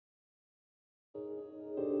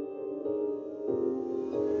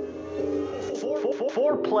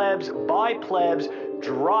For plebs, by plebs,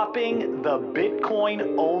 dropping the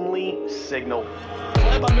Bitcoin only signal.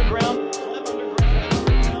 Pleb Underground.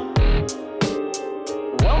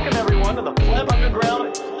 Welcome everyone to the Pleb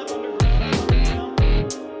Underground.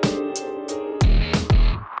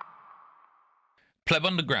 Pleb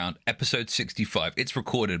Underground, episode 65. It's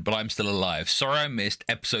recorded, but I'm still alive. Sorry I missed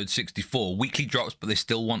episode 64. Weekly drops, but they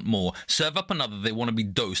still want more. Serve up another, they want to be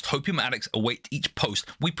dosed. Hopium addicts await each post.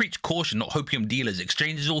 We preach caution, not hopium dealers.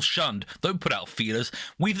 Exchanges all shunned. Don't put out feelers.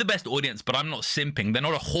 We've the best audience, but I'm not simping. They're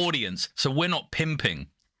not a audience, so we're not pimping.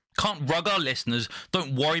 Can't rug our listeners,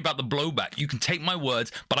 don't worry about the blowback. You can take my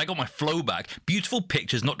words, but I got my flow back. Beautiful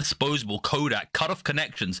pictures, not disposable. Kodak, cut off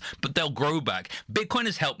connections, but they'll grow back. Bitcoin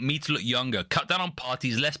has helped me to look younger. Cut down on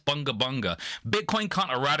parties, less bunga bunga. Bitcoin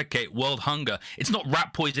can't eradicate world hunger. It's not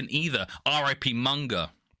rat poison either. R.I.P. Munger.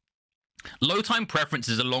 Low time preference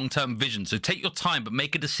is a long-term vision, so take your time but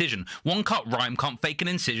make a decision. One cut rhyme, can't fake an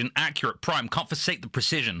incision. Accurate prime, can't forsake the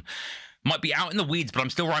precision. Might be out in the weeds, but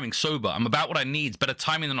I'm still rhyming sober. I'm about what I need, better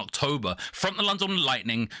timing than October. Front the London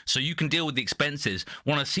Lightning, so you can deal with the expenses.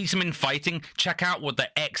 Want to see some infighting? Check out what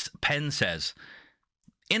the X pen says.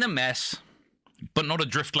 In a mess, but not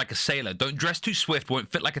adrift like a sailor. Don't dress too swift,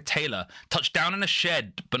 won't fit like a tailor. Touch down in a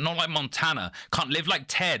shed, but not like Montana. Can't live like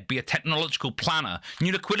Ted, be a technological planner.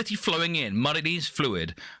 New liquidity flowing in, money's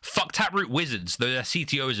fluid. Fuck Taproot wizards, though their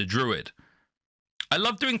CTO is a druid. I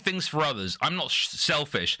love doing things for others. I'm not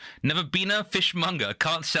selfish. Never been a fishmonger.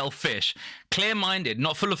 Can't sell fish. Clear-minded,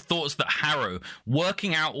 not full of thoughts that harrow.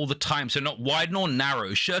 Working out all the time, so not wide nor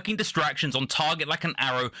narrow. Shirking distractions, on target like an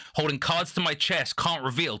arrow. Holding cards to my chest, can't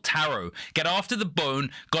reveal tarot. Get after the bone,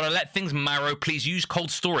 gotta let things marrow. Please use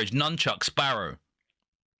cold storage, nunchuck, sparrow.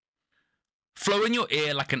 Flow in your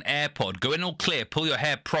ear like an AirPod. Go in all clear, pull your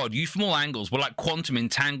hair prod. You from all angles, we're like quantum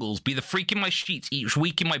entangles. Be the freak in my sheets, each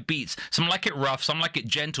week in my beats. Some like it rough, some like it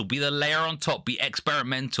gentle. Be the layer on top, be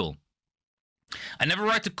experimental. I never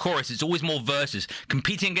write a chorus, it's always more verses.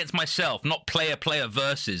 Competing against myself, not player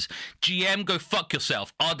verses. GM, go fuck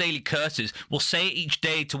yourself. Our daily curses. We'll say it each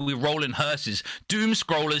day till we roll in hearses. Doom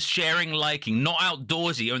scrollers, sharing, liking. Not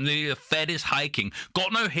outdoorsy, only the Fed is hiking.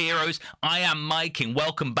 Got no heroes, I am miking.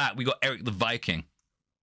 Welcome back, we got Erik the Viking.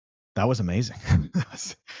 That was amazing.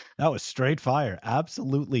 That was straight fire.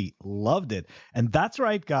 Absolutely loved it. And that's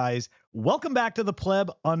right, guys. Welcome back to the Pleb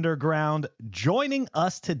Underground. Joining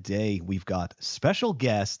us today, we've got special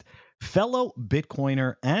guest, fellow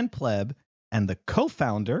Bitcoiner and pleb, and the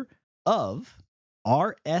co-founder of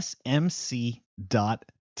RSMC.tech,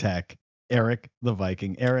 Erik the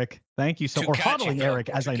Viking. Erik, thank you so much. Or Hodling Erik,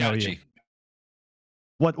 as I know you.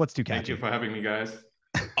 What's too catchy? Thank you for having me, guys.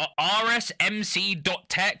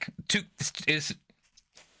 RSMC.tech is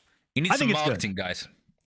you need some marketing, guys.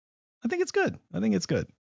 I think it's good.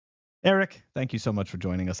 Erik, thank you so much for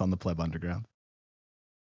joining us on the Pleb Underground.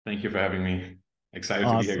 Thank you for having me. Excited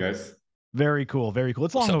to be here, guys. Very cool.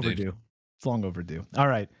 It's long overdue. It's long overdue. All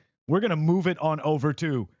right. We're going to move it on over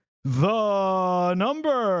to the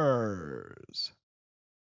numbers.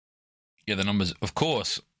 Yeah, the numbers, of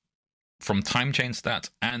course, from Time Chain Stats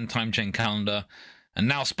and Time Chain Calendar, and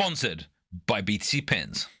now sponsored by BTC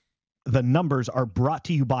Pins. The numbers are brought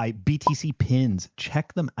to you by BTC Pins.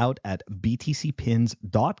 Check them out at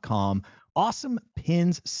btcpins.com. Awesome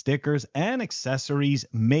pins, stickers, and accessories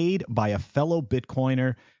made by a fellow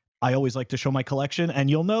Bitcoiner. I always like to show my collection, and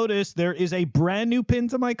you'll notice there is a brand new pin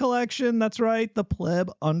to my collection. That's right, the Pleb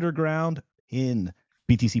Underground pin.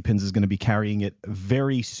 BTC Pins is going to be carrying it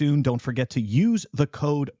very soon. Don't forget to use the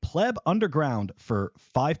code Pleb Underground for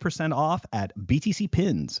 5% off at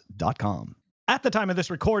btcpins.com. At the time of this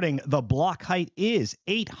recording, the block height is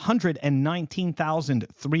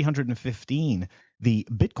 819,315. The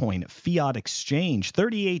Bitcoin fiat exchange,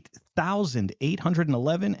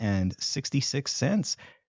 38,811 and 66 cents.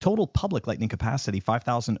 Total public lightning capacity,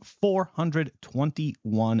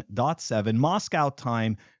 5,421.7. Moscow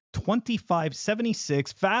time,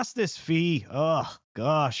 2576. Fastest fee. Oh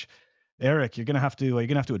gosh, Erik, you're gonna have to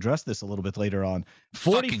address this a little bit later on.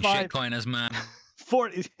 45 fucking shitcoiners, man.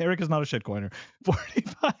 Erik is not a shitcoiner.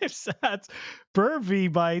 45 sats per V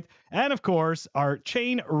byte, and of course, our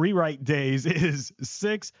chain rewrite days is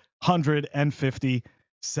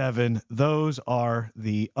 657. Those are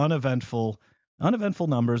the uneventful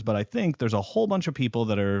numbers, but I think there's a whole bunch of people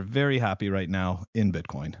that are very happy right now in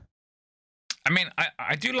Bitcoin. I mean,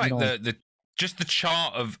 I do like the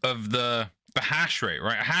chart of the hash rate,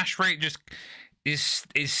 right? A hash rate just is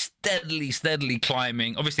steadily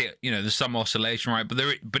climbing. Obviously, there's some oscillation, right? But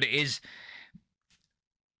it is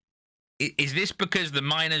is this because the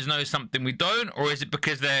miners know something we don't, or is it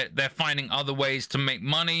because they're finding other ways to make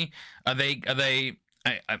money? Are they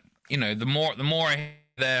you know, the more I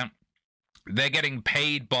hear they're getting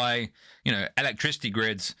paid by, you know, electricity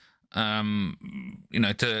grids, you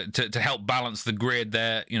know, to help balance the grid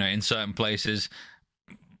there, you know, in certain places.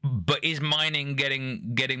 But is mining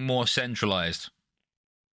getting more centralized?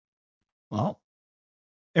 Well,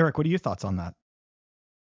 Erik, what are your thoughts on that?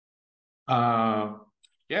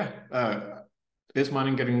 Yeah, is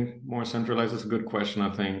mining getting more centralized? Is a good question, I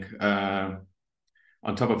think.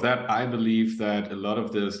 On top of that, I believe that a lot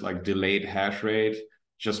of this like delayed hash rate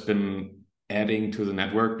just been adding to the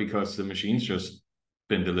network because the machines just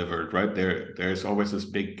been delivered, right? There's always this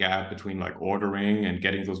big gap between like ordering and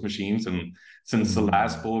getting those machines. And since the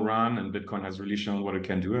last bull run and Bitcoin has really shown what it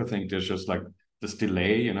can do, I think there's just like this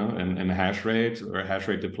delay, you know, in hash rate or hash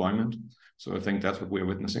rate deployment. So I think that's what we're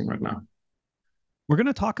witnessing right now. We're going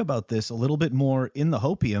to talk about this a little bit more in the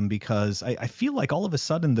Hopium because I feel like all of a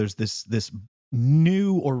sudden there's this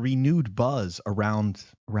new or renewed buzz around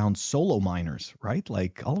solo miners, right?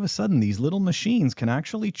 Like all of a sudden these little machines can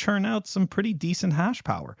actually churn out some pretty decent hash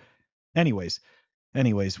power. Anyways,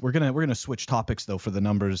 we're gonna switch topics though for the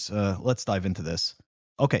numbers. Let's dive into this.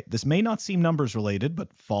 Okay, this may not seem numbers related,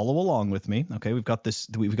 but follow along with me. Okay, we've got this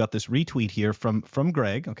retweet here from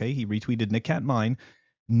Greg. Okay, he retweeted Nick Can't Mine.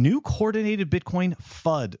 New coordinated Bitcoin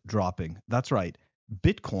FUD dropping. That's right.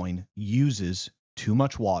 Bitcoin uses too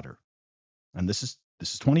much water. And this is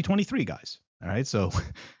 2023, guys. All right. So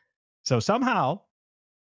somehow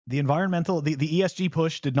the environmental, the ESG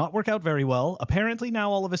push did not work out very well. Apparently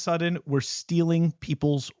now all of a sudden we're stealing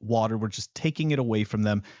people's water. We're just taking it away from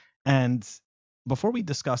them. And before we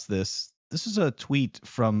discuss this is a tweet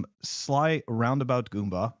from Sly Roundabout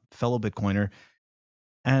Goomba, fellow Bitcoiner.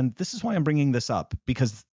 And this is why I'm bringing this up,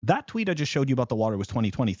 because that tweet I just showed you about the water was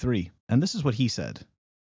 2023. And this is what he said.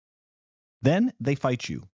 Then they fight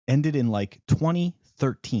you. Ended in like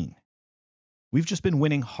 2013. We've just been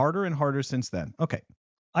winning harder and harder since then. Okay,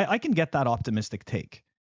 I can get that optimistic take.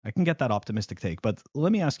 But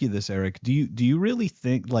let me ask you this, Erik. Do you really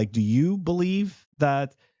think, like, do you believe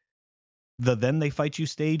that the then they fight you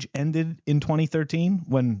stage ended in 2013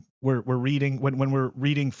 when we're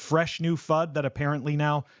reading fresh new FUD that apparently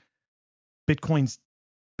now Bitcoin's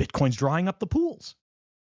drying up the pools?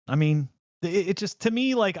 I mean, it just, to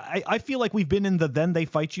me, like, I feel like we've been in the then they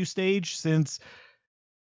fight you stage since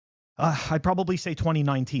I'd probably say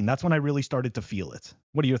 2019. That's when I really started to feel it.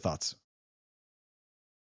 What are your thoughts?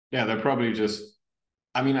 Yeah, they're probably just,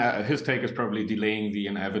 I mean, his take is probably delaying the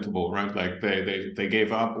inevitable, right? Like they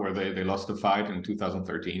gave up or they lost the fight in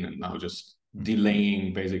 2013 and now just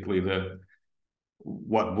delaying basically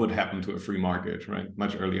what would happen to a free market, right?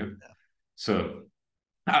 Much earlier. Yeah. So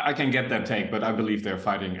I can get that take, but I believe they're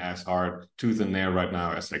fighting as hard tooth and nail right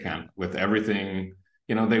now as they can with everything.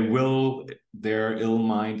 You know, they will their ill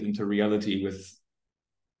mind into reality with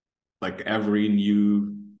like every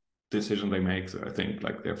new decision they make. So I think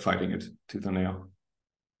like they're fighting it tooth and nail.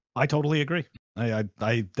 I totally agree.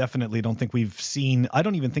 I definitely don't think we've seen, I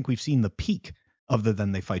don't even think we've seen the peak of the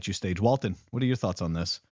then they fight you stage. Walton, what are your thoughts on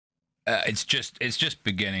this? It's just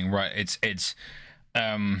beginning, right? It's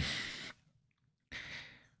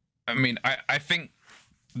I mean, I think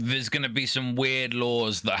there's going to be some weird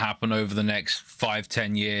laws that happen over the next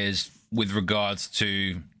 5-10 years with regards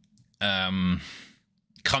to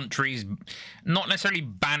countries not necessarily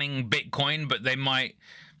banning Bitcoin, but they might,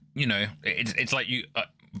 you know, it's like you,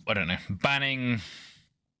 I don't know, banning,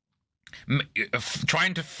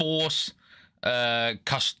 trying to force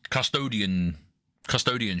custodianship,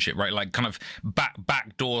 right? Like kind of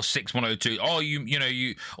backdoor 6102. Oh, you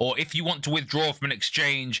know, or if you want to withdraw from an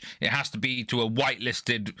exchange, it has to be to a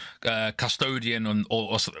whitelisted custodian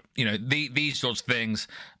or you know, these sorts of things.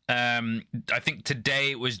 I think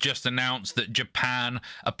today it was just announced that Japan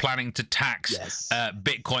are planning to tax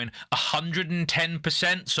Bitcoin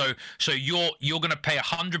 110%. So you're going to pay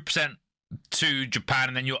 100% to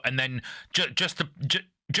Japan, and then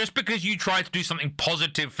just because you try to do something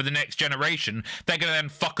positive for the next generation, they're going to then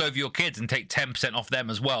fuck over your kids and take 10% off them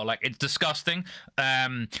as well. Like, it's disgusting.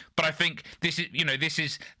 But I think this is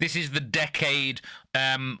the decade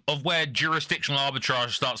of where jurisdictional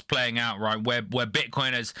arbitrage starts playing out, right? Where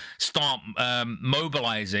Bitcoiners start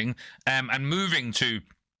mobilizing and moving to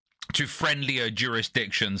friendlier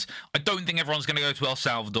jurisdictions. I don't think everyone's going to go to El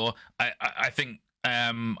Salvador. I think I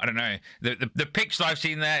don't know, the pictures I've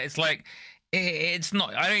seen there, it's like, it's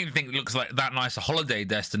not, I don't even think it looks like that nice a holiday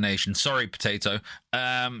destination. Sorry, potato.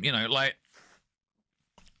 You know, like,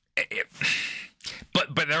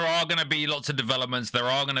 but there are going to be lots of developments. There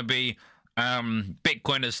are going to be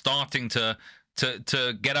Bitcoiners starting to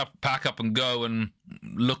get up, pack up, and go, and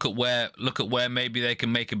look at where maybe they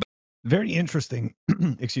can make a. Very interesting.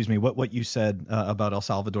 Excuse me. What you said about El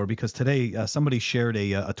Salvador, because today somebody shared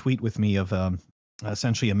a tweet with me of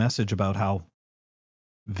essentially a message about how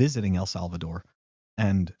visiting El Salvador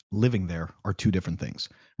and living there are two different things,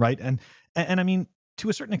 right? And I mean, to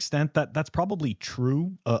a certain extent, that's probably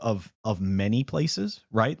true of many places,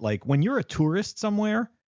 right? Like when you're a tourist somewhere,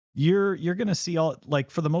 you're gonna see all, like,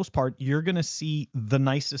 for the most part, you're gonna see the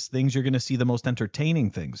nicest things, you're gonna see the most entertaining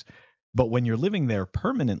things. But when you're living there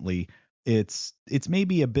permanently, it's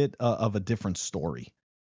maybe a bit of a different story,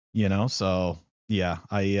 you know? So yeah,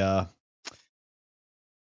 the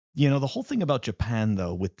whole thing about Japan,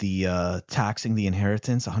 though, with the taxing the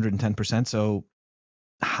inheritance 110%. So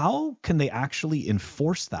how can they actually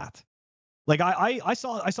enforce that? Like I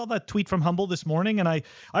saw that tweet from Humble this morning, and I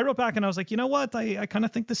wrote back and I was like, you know what? I kind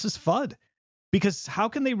of think this is FUD, because how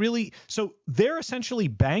can they really? So they're essentially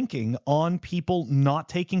banking on people not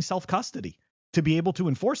taking self-custody to be able to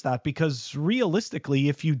enforce that, because realistically,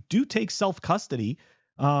 if you do take self-custody,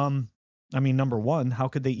 I mean, number one, how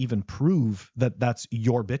could they even prove that that's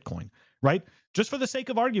your Bitcoin, right? Just for the sake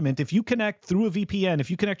of argument, if you connect through a VPN, if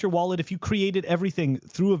you connect your wallet, if you created everything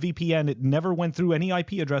through a VPN, it never went through any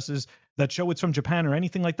IP addresses that show it's from Japan or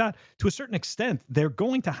anything like that, to a certain extent, they're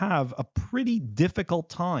going to have a pretty difficult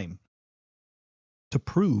time to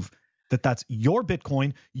prove that that's your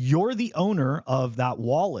Bitcoin. You're the owner of that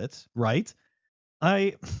wallet, right?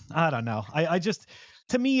 I don't know. I just,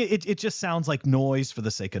 to me, it just sounds like noise for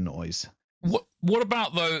the sake of noise. What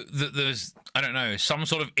about, though, that there's, I don't know, some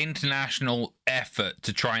sort of international effort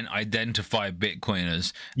to try and identify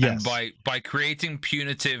Bitcoiners? Yes. And by creating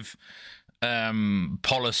punitive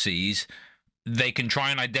policies, they can try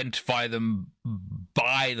and identify them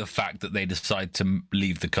by the fact that they decide to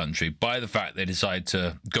leave the country, by the fact they decide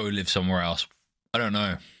to go live somewhere else. I don't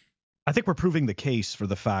know. I think we're proving the case for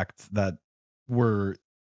the fact that we're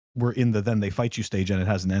in the then they fight you stage, and it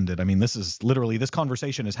hasn't ended. I mean, this is literally, this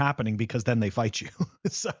conversation is happening because then they fight you.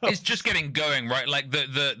 So it's just getting going, right? Like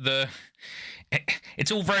the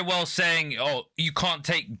it's all very well saying, oh, you can't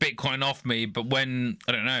take Bitcoin off me, but when,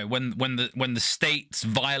 I don't know, when the state's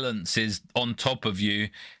violence is on top of you,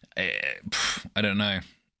 I don't know.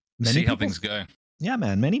 See how things go. Yeah,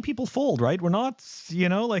 man. Many people fold, right? We're not,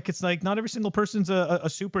 like, it's like not every single person's a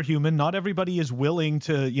superhuman. Not everybody is willing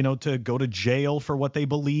to, to go to jail for what they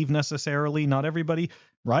believe necessarily. Not everybody,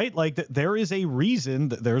 right? Like there is a reason,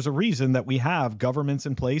 there's a reason that we have governments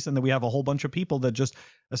in place, and that we have a whole bunch of people that just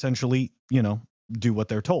essentially, do what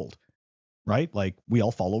they're told, right? Like we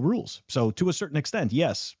all follow rules. So to a certain extent,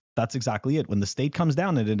 yes, that's exactly it. When the state comes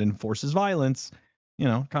down and it enforces violence,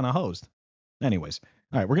 kind of hosed. Anyways.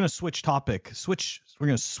 All right, we're going to switch topic. We're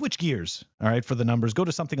going to switch gears, all right, for the numbers. Go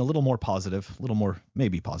to something a little more positive, a little more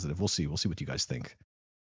maybe positive. We'll see. We'll see what you guys think.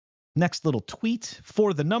 Next little tweet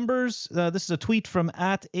for the numbers. This is a tweet from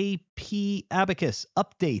 @AP_Abacus.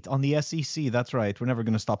 Update on the SEC. That's right. We're never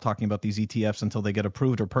going to stop talking about these ETFs until they get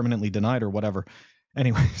approved or permanently denied or whatever.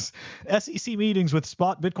 Anyways, SEC meetings with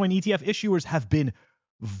spot Bitcoin ETF issuers have been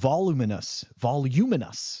voluminous.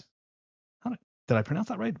 Voluminous. Did I pronounce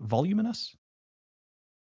that right? Voluminous?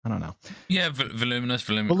 I don't know. Yeah, voluminous.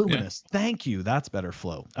 Voluminous. Yeah. Thank you. That's better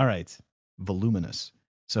flow. All right. Voluminous.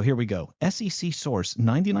 So here we go. SEC source,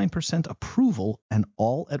 99% approval and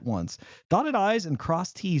all at once. Dotted I's and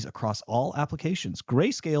crossed T's across all applications.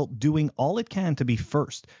 Grayscale doing all it can to be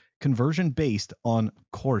first. Conversion based on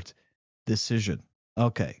court decision.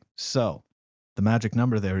 Okay. So the magic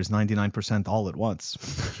number there is 99% all at once.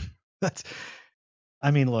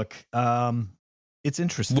 Look, it's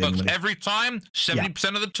interesting. Works every time,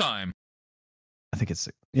 70% of the time. I think it's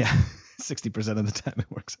 60% of the time it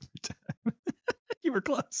works every time. You were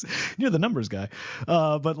close. You're the numbers guy.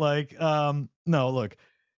 No, look,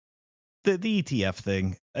 the ETF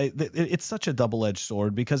thing, it's such a double-edged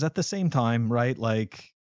sword, because at the same time, right,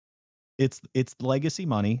 like it's legacy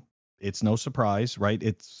money. It's no surprise, right?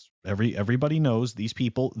 It's everybody knows these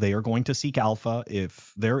people, they are going to seek alpha.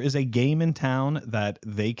 If there is a game in town that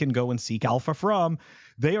they can go and seek alpha from,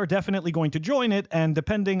 they are definitely going to join it. And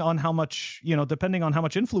depending on how much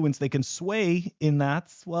influence they can sway in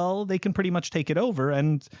that, well, they can pretty much take it over.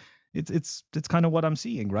 And it's kind of what I'm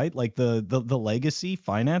seeing, right? Like the legacy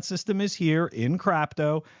finance system is here in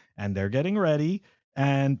crypto, and they're getting ready.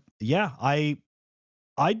 And yeah,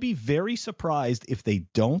 I'd be very surprised if they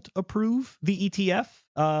don't approve the ETF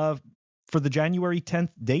for the January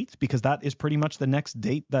 10th date, because that is pretty much the next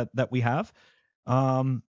date that we have.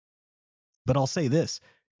 But I'll say this,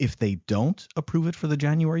 if they don't approve it for the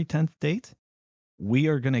January 10th date, we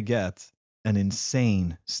are going to get an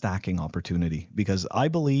insane stacking opportunity, because I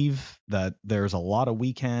believe that there's a lot of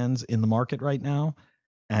weak hands in the market right now,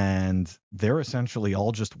 and they're essentially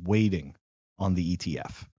all just waiting on the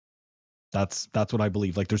ETF. That's what I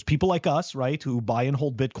believe. Like, there's people like us, right, who buy and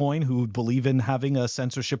hold Bitcoin, who believe in having a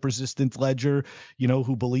censorship resistant ledger,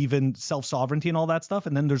 who believe in self-sovereignty and all that stuff.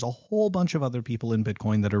 And then there's a whole bunch of other people in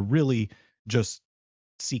Bitcoin that are really just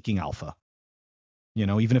seeking alpha,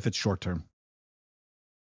 even if it's short term.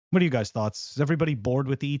 What are you guys' thoughts? Is everybody bored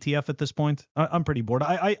with the ETF at this point? I'm pretty bored.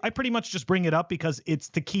 I pretty much just bring it up because it's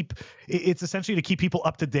essentially to keep people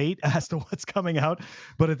up to date as to what's coming out.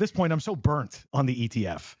 But at this point, I'm so burnt on the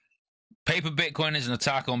ETF. Paper Bitcoin is an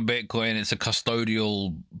attack on Bitcoin. It's a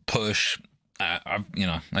custodial push. I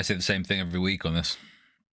say the same thing every week on this.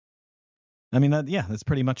 I mean, that's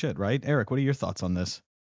pretty much it, right? Erik, what are your thoughts on this?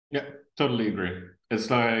 Yeah, totally agree.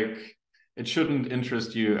 It's like, it shouldn't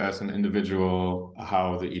interest you as an individual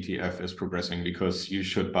how the ETF is progressing, because you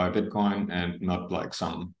should buy Bitcoin and not like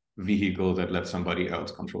some vehicle that lets somebody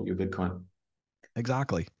else control your Bitcoin.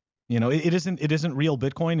 Exactly. It isn't real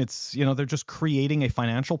Bitcoin. It's, they're just creating a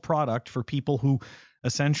financial product for people who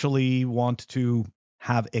essentially want to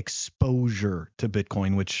have exposure to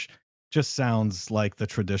Bitcoin, which just sounds like the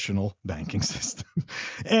traditional banking system.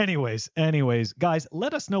 Anyways, guys,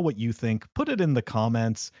 let us know what you think. Put it in the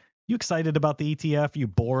comments. You excited about the ETF? You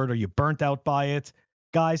bored? Are you burnt out by it?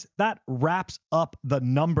 Guys, that wraps up the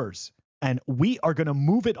numbers, and we are going to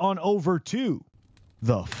move it on over to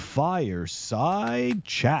the Fireside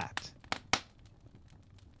Chat.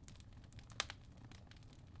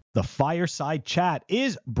 The Fireside Chat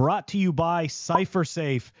is brought to you by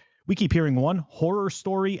CipherSafe. We keep hearing one horror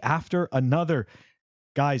story after another.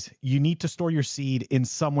 Guys, you need to store your seed in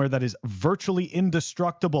somewhere that is virtually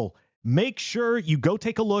indestructible. Make sure you go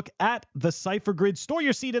take a look at the Cypher Grid. Store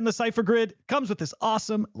your seed in the Cypher Grid. Comes with this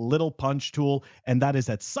awesome little punch tool, and that is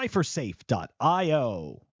at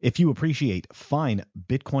cyphersafe.io. If you appreciate fine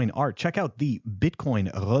Bitcoin art, check out the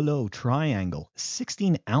Bitcoin Rouleau Triangle.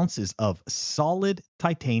 16 ounces of solid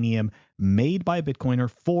titanium made by a Bitcoiner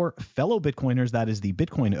for fellow Bitcoiners. That is the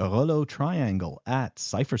Bitcoin Rouleau Triangle at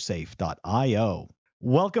cyphersafe.io.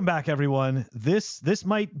 Welcome back, everyone. This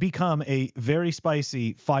might become a very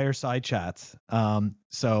spicy fireside chat.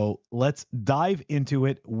 So let's dive into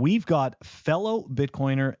it. We've got fellow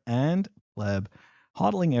Bitcoiner and pleb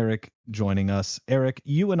Hodling Erik joining us. Erik,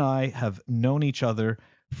 you and I have known each other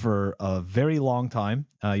for a very long time.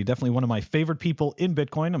 You're definitely one of my favorite people in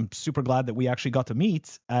Bitcoin. I'm super glad that we actually got to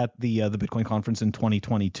meet at the Bitcoin conference in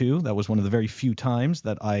 2022. That was one of the very few times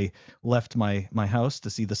that I left my house to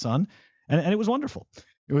see the sun. And it was wonderful.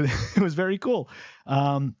 It was very cool.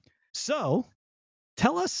 So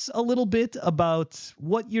tell us a little bit about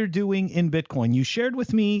what you're doing in Bitcoin. You shared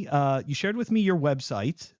with me your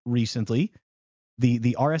website recently,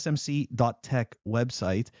 the rsmc.tech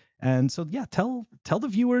website. And so, yeah, tell the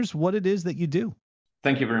viewers what it is that you do.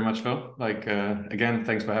 Thank you very much, Phil. Again,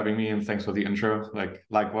 thanks for having me, and thanks for the intro.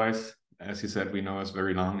 Likewise, as you said, we know us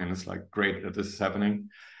very long, and it's great that this is happening.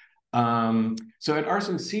 So at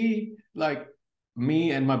RSMC,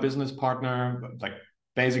 me and my business partner,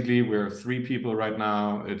 basically we're 3 people right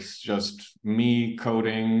now. It's just me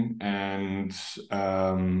coding and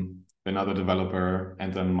another developer,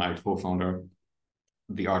 and then my co-founder,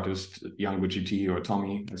 the artist Young GT, or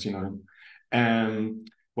Tommy, as you know him. And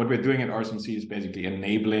what we're doing at RSMC is basically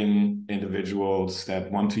enabling individuals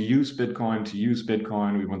that want to use Bitcoin to use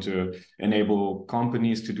Bitcoin. We want to enable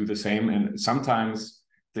companies to do the same. And sometimes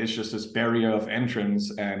there's just this barrier of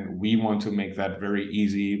entrance, and we want to make that very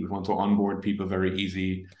easy. We want to onboard people very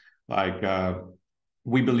easy.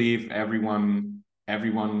 We believe everyone,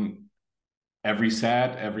 every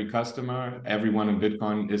SAT, every customer, everyone in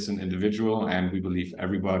Bitcoin is an individual, and we believe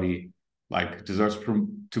everybody deserves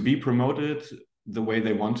to be promoted the way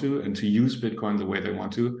they want to, and to use Bitcoin the way they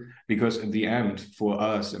want to, because in the end, for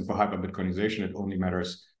us and for hyper Bitcoinization, it only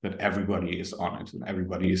matters that everybody is on it and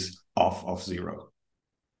everybody is off of zero.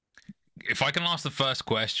 If I can ask the first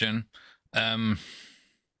question, I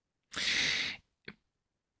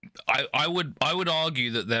would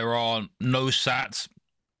argue that there are no SATs,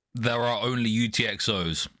 there are only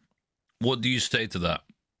UTXOs. What do you say to that?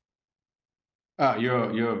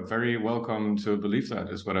 You're very welcome to believe that,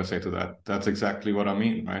 is what I say to that. That's exactly what I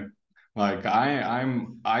mean, right?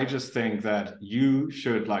 I just think that you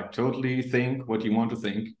should totally think what you want to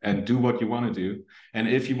think and do what you want to do. And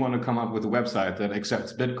if you want to come up with a website that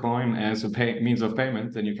accepts Bitcoin as a means of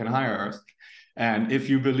payment, then you can hire us. And if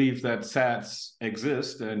you believe that SATs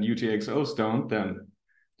exist and UTXOs don't, then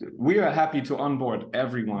we are happy to onboard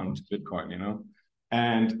everyone to Bitcoin,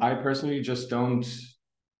 And I personally just don't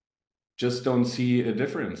just don't see a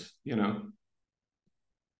difference,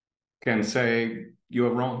 can say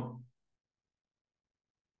you're wrong.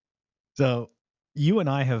 So you and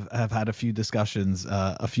I have had a few discussions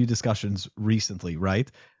recently,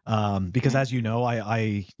 right? Because as you know,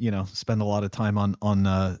 I spend a lot of time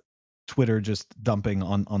on Twitter just dumping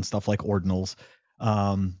on stuff like ordinals.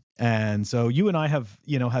 And so you and I have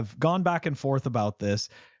gone back and forth about this.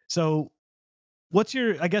 So what's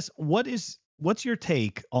your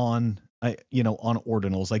take on on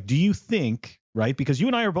ordinals? Like, do you think, right, because you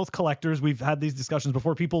and I are both collectors, we've had these discussions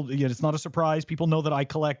before, people, it's not a surprise, people know that I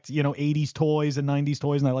collect 80s toys and 90s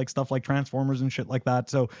toys, and I like stuff like Transformers and shit like that.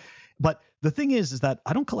 So but the thing is that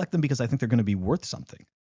I don't collect them because I think they're going to be worth something.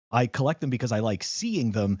 I collect them because I like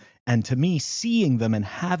seeing them, and to me, seeing them and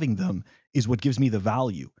having them is what gives me the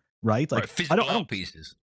value, right? Like, right, physical art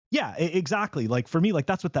pieces. Yeah, exactly. Like for me, like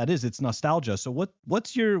that's what that is. It's nostalgia. So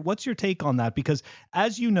what's your take on that? Because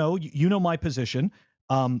as you know my position.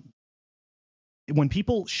 When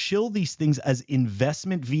people shill these things as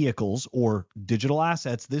investment vehicles or digital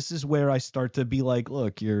assets, this is where I start to be like,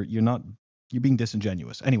 look, you're being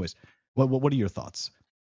disingenuous. Anyways, what are your thoughts?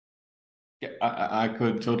 Yeah, I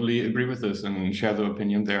could totally agree with this and share the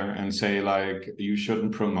opinion there and say, like, you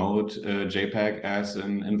shouldn't promote JPEG as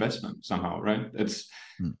an investment somehow, right?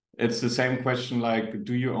 It's the same question, like,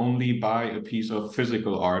 do you only buy a piece of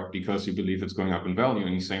physical art because you believe it's going up in value?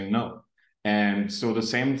 And you say no. And so the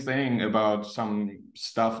same thing about some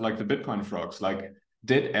stuff like the Bitcoin frogs. Like,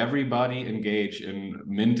 did everybody engage in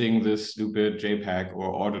minting this stupid JPEG or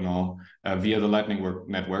ordinal via the Lightning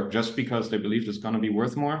Network just because they believed it's going to be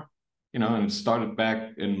worth more? And it started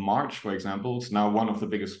back in March, for example. It's now one of the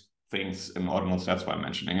biggest things in ordinals. That's why I'm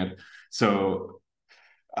mentioning it. So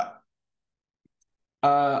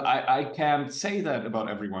I can't say that about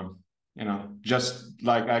everyone, just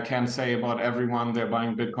like I can't say about everyone they're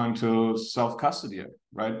buying Bitcoin to self-custody it,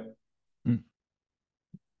 right?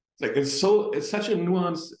 Like it's such a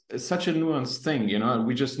nuanced thing, and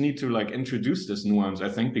we just need to like introduce this nuance, I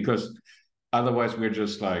think, because otherwise we're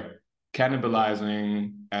just like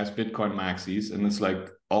cannibalizing as Bitcoin maxis, and it's like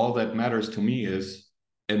all that matters to me is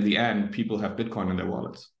in the end people have Bitcoin in their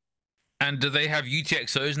wallets. And do they have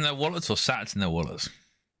UTXOs in their wallets or sats in their wallets?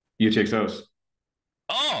 UTXOs.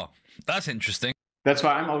 Oh, that's interesting. That's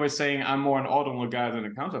why I'm always saying I'm more an ordinal guy than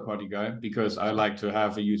a counterparty guy, because I like to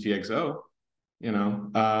have a UTXO,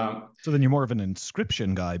 So then you're more of an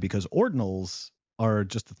inscription guy because ordinals are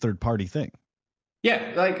just a third party thing.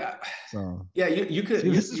 Yeah, like yeah, you could.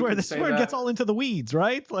 See, this is where it gets all into the weeds,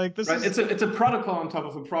 right? Like this right? is It's a protocol on top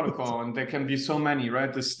of a protocol, and there can be so many,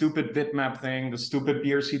 right? The stupid bitmap thing, the stupid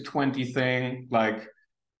BRC20 thing. Like,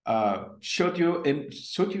 should you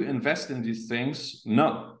invest in these things?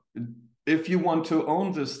 No. If you want to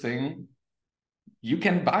own this thing, you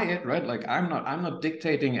can buy it, right? Like I'm not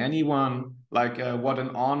dictating anyone like what an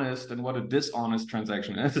honest and what a dishonest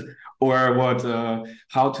transaction is, or what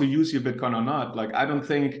how to use your Bitcoin or not. Like I don't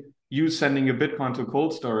think you sending a Bitcoin to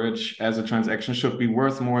cold storage as a transaction should be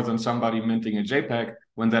worth more than somebody minting a JPEG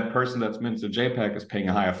when that person that's minted a JPEG is paying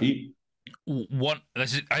a higher fee. I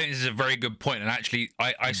think this is a very good point, and actually,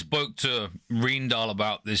 I spoke to Reendal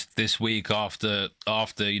about this week after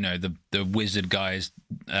the wizard guys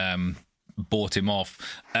bought him off,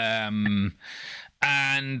 and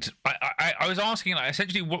I was asking, like,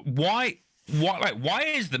 essentially why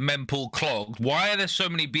is the mempool clogged? Why are there so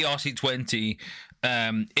many BRC20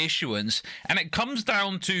 issuance? And it comes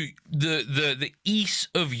down to the ease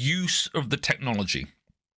of use of the technology.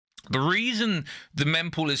 The reason the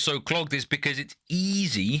mempool is so clogged is because it's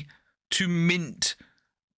easy to mint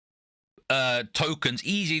tokens,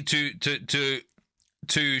 easy to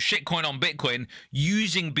shitcoin on Bitcoin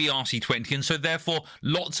using BRC20, and so therefore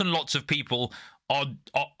lots and lots of people are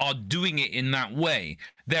doing it in that way.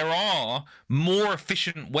 There are more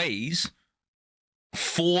efficient ways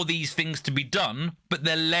for these things to be done, but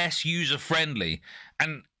they're less user friendly,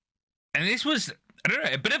 and this was, I don't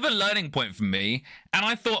know, a bit of a learning point for me. And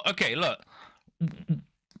I thought, okay, look,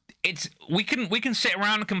 we can sit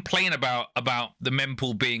around and complain about the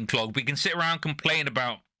mempool being clogged. We can sit around and complain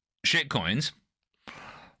about shitcoins,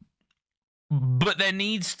 but there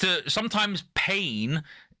needs to sometimes pain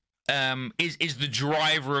is the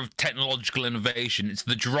driver of technological innovation. It's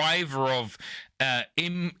the driver of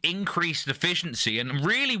increased efficiency, and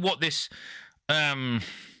really what this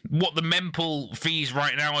what the mempool fees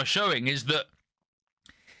right now are showing is that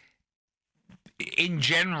in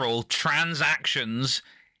general transactions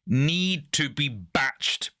need to be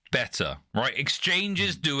batched better, right?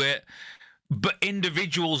 Exchanges do it, but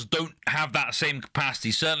individuals don't have that same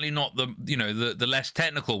capacity. Certainly not the less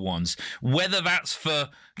technical ones. Whether that's for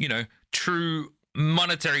true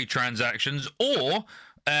monetary transactions or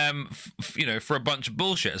for a bunch of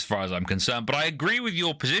bullshit, as far as I'm concerned. But I agree with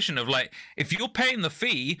your position of like, if you're paying the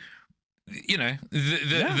fee,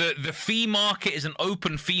 the fee market is an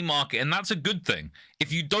open fee market, and that's a good thing.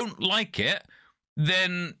 If you don't like it,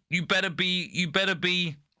 then you better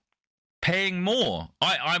be paying more.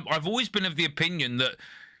 I've always been of the opinion that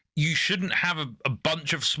you shouldn't have a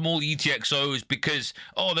bunch of small UTXOs because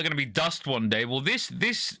they're going to be dust one day. Well,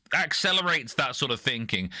 this accelerates that sort of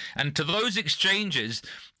thinking. And to those exchanges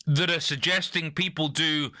that are suggesting people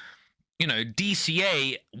do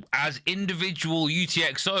DCA as individual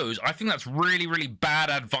UTXOs, I think that's really, really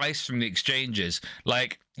bad advice from the exchanges.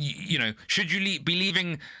 Like, should you be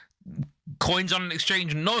leaving coins on an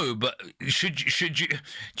exchange? No, but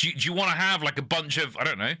do you want to have like a bunch of, I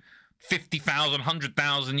don't know, 50,000,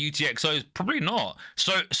 100,000 UTXOs? Probably not.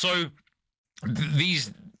 So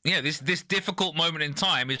this difficult moment in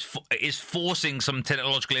time is forcing some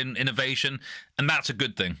technological innovation, and that's a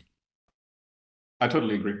good thing. I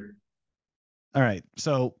totally agree. All right,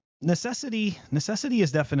 so necessity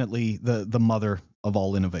is definitely the mother of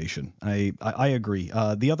all innovation. I agree.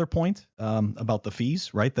 The other point about the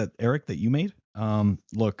fees, right, that Erik, that you made,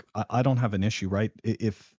 look, I don't have an issue, right?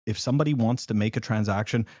 If somebody wants to make a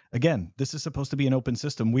transaction, again, this is supposed to be an open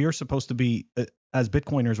system. We are supposed to be, as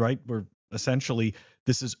Bitcoiners, right? We're essentially,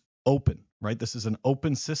 this is open, right? This is an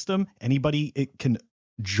open system. Anybody can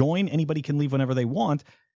join, anybody can leave whenever they want.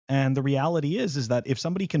 And the reality is that if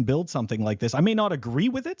somebody can build something like this, I may not agree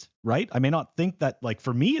with it, right? I may not think that, like,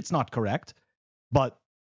 for me, it's not correct, but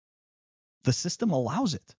the system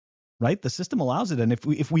allows it, right? The system allows it. And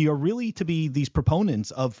if we are really to be these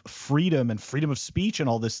proponents of freedom and freedom of speech and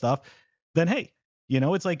all this stuff, then, hey,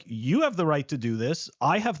 it's like, you have the right to do this.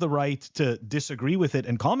 I have the right to disagree with it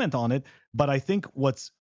and comment on it. But I think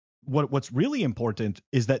what's really important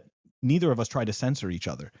is that neither of us try to censor each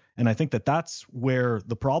other. And I think that that's where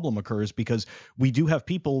the problem occurs, because we do have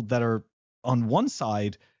people that are on one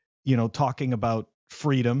side, talking about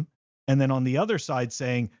freedom, and then on the other side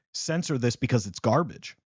saying, censor this because it's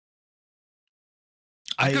garbage.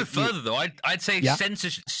 I'd go further, though. I'd say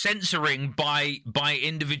censoring by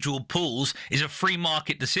individual pools is a free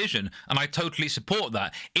market decision, and I totally support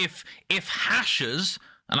that. If hashers,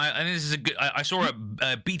 and this is I saw a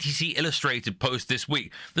BTC Illustrated post this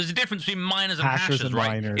week. There's a difference between miners and hashers,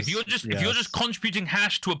 right? Miners. If you're just contributing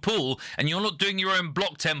hash to a pool and you're not doing your own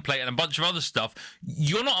block template and a bunch of other stuff,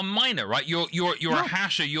 you're not a miner, right? You're a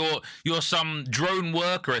hasher. You're some drone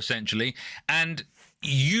worker essentially, and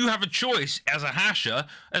you have a choice as a hasher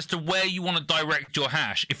as to where you want to direct your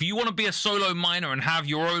hash. If you want to be a solo miner and have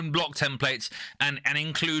your own block templates and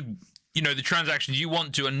include the transactions you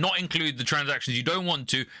want to and not include the transactions you don't want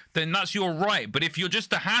to, then that's your right. But if you're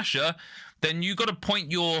just a hasher, then you got to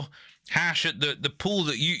point your hash at the pool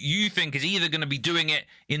that you think is either going to be doing it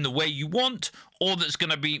in the way you want or that's going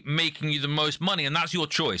to be making you the most money, and that's your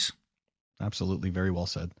choice. Absolutely, very well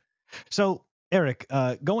said. So Erik,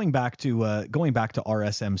 going back to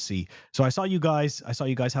RSMC. So I saw you guys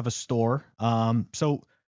have a store. So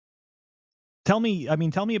tell me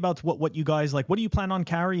about what you guys like. What do you plan on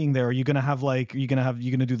carrying there? Are you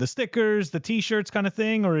gonna do the stickers, the T-shirts kind of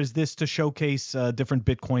thing, or is this to showcase different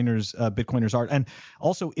Bitcoiners art? And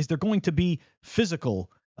also, is there going to be physical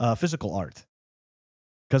art?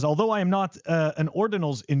 Because although I am not an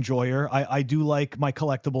ordinals enjoyer, I do like my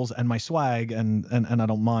collectibles and my swag, and I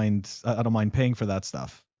don't mind paying for that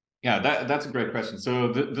stuff. Yeah, that's a great question. So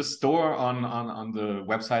the store on the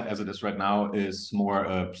website as it is right now is more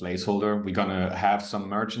a placeholder. We're gonna have some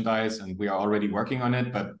merchandise, and we are already working on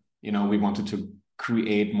it. But we wanted to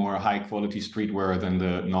create more high quality streetwear than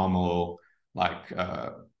the normal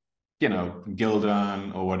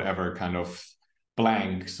Gildan or whatever kind of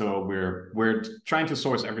blank. So we're trying to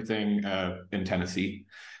source everything in Tennessee.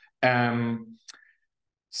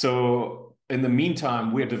 So in the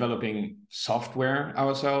meantime, we're developing software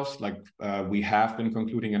ourselves. We have been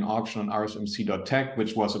concluding an auction on rsmc.tech,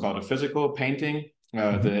 which was about a physical painting,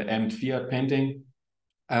 the end fiat painting.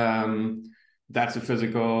 That's a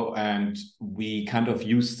physical, and we kind of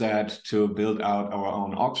use that to build out our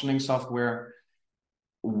own auctioning software,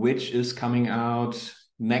 which is coming out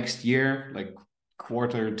next year, like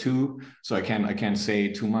Q2. So I can't say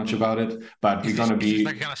too much about it, but we're gonna be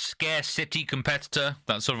like a kind of scarcity competitor,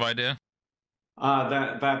 that sort of idea.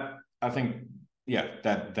 That I think, yeah,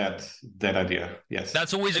 that idea, yes.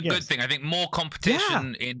 That's always a good thing. I think more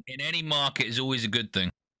competition in any market is always a good thing.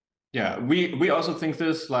 Yeah, we also think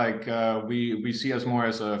this, like we see us more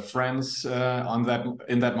as friends on that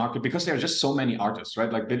in that market, because there are just so many artists, right?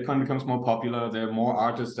 Like Bitcoin becomes more popular, there are more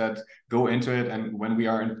artists that go into it, and when we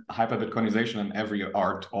are in hyper Bitcoinization, and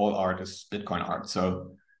all art is Bitcoin art,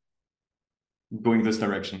 so going this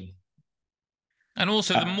direction. And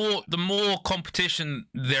also, Uh, the more competition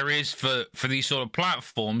there is for these sort of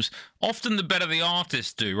platforms, often the better the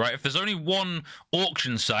artists do, right? If there's only one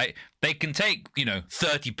auction site, they can take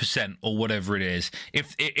 30% or whatever it is.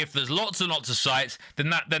 If there's lots and lots of sites, then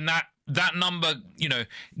that number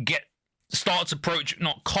get starts approach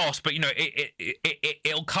not cost, but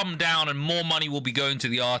it'll come down and more money will be going to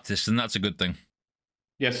the artists, and that's a good thing.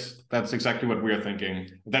 yes, that's exactly what we are thinking.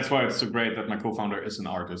 That's why it's so great that my co-founder is an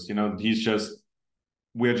artist.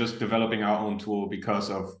 We're just developing our own tool because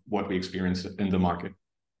of what we experienced in the market.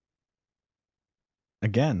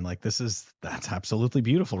 Again, like that's absolutely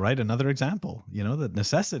beautiful, right? Another example, that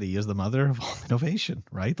necessity is the mother of all innovation,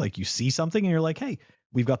 right? Like you see something and you're like, hey,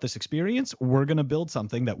 we've got this experience. We're going to build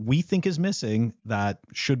something that we think is missing that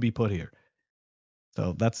should be put here.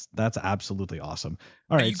 So that's absolutely awesome.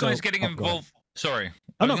 All right. Are you guys getting involved? Sorry.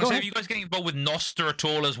 Oh, no, go ahead. Are you guys getting involved with Nostr at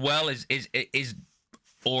all as well?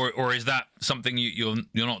 Or is that something you're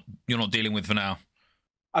not dealing with for now?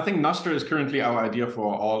 I think Nostr is currently our idea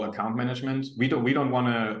for all account management. We don't want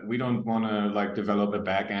to like develop a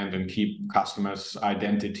backend and keep customers'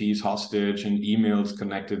 identities hostage and emails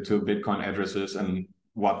connected to Bitcoin addresses and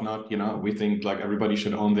whatnot. We think like everybody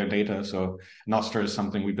should own their data. So Nostr is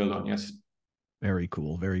something we build on. Yes. Very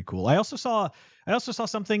cool. Very cool. I also saw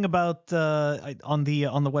something about on the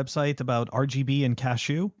website about RGB and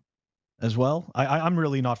Cashew as well. I'm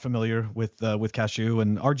really not familiar with Cashew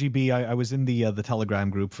and RGB. I was in the Telegram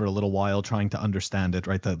group for a little while trying to understand it.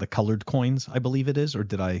 Right, the colored coins, I believe it is, or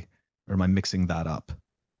am I mixing that up?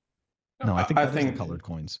 No, I think that is the colored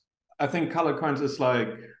coins. I think colored coins is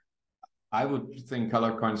like, I would think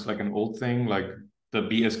colored coins like an old thing, like the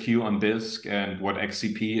BSQ on disk and what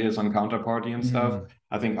XCP is on Counterparty and stuff.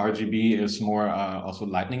 I think RGB is more also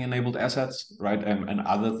Lightning enabled assets, right? And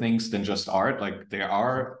other things than just art. Like there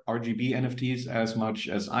are RGB NFTs as much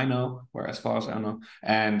as I know, or as far as I know.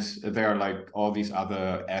 And there are like all these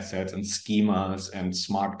other assets and schemas and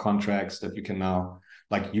smart contracts that you can now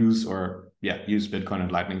like use Bitcoin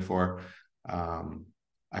and Lightning for.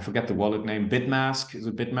 I forget the wallet name. Bitmask is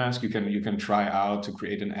a Bitmask. You can try out to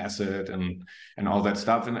create an asset and all that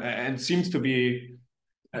stuff. And it seems to be,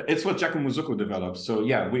 it's what Jaco Muzuko develops. So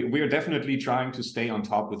yeah, we are definitely trying to stay on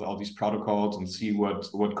top with all these protocols and see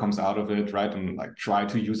what comes out of it, right? And like try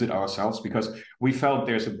to use it ourselves, because we felt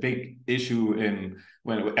there's a big issue in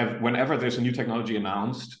whenever there's a new technology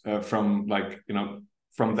announced from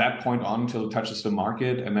that point on till it touches the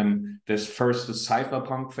market, and then there's first the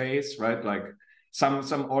cypherpunk phase, right? Like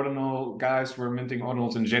some ordinal guys were minting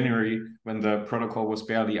ordinals in January when the protocol was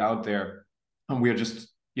barely out there, and we're just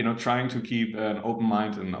trying to keep an open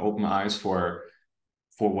mind and open eyes for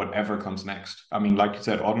whatever comes next. I mean, like you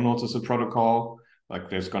said, ordinals is a protocol. Like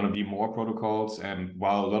there's going to be more protocols, and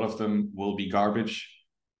while a lot of them will be garbage,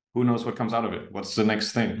 who knows what comes out of it? What's the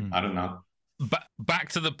next thing? I don't know. But back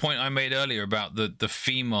to the point I made earlier about the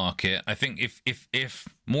fee market, I think if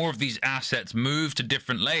more of these assets move to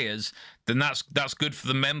different layers, then that's good for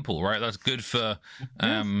the mempool, right? That's good for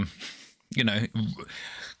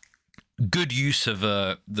good use of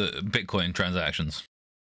the Bitcoin transactions.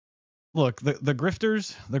 Look, the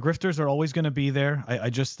grifters are always going to be there. I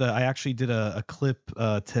actually did a clip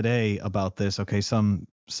today about this. Okay, some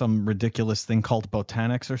ridiculous thing called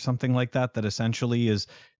botanics or something like that essentially is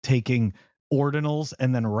taking ordinals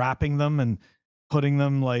and then wrapping them and putting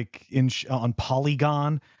them like on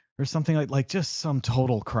Polygon or something like just some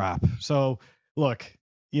total crap. So look,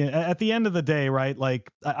 at the end of the day, right?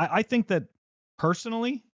 Like I think that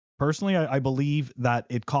personally, I believe that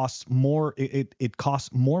it costs more. It costs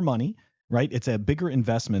more money, right? It's a bigger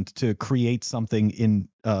investment to create something in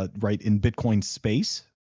Bitcoin space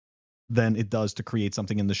than it does to create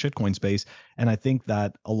something in the shitcoin space. And I think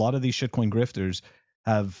that a lot of these shitcoin grifters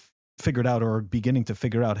have figured out or are beginning to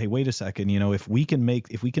figure out, hey, wait a second, if we can make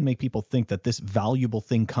people think that this valuable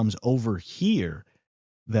thing comes over here,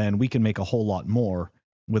 then we can make a whole lot more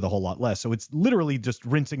with a whole lot less. So it's literally just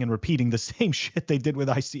rinsing and repeating the same shit they did with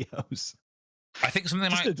ICOs. I think something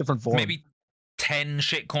just like a different form. Maybe 10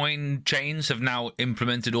 shitcoin chains have now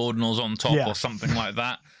implemented ordinals on top or something like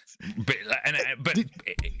that. But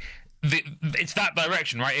it's that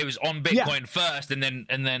direction, right? It was on Bitcoin first, and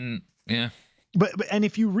then. But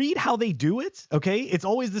if you read how they do it, okay, it's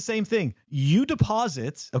always the same thing. You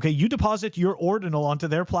deposit your ordinal onto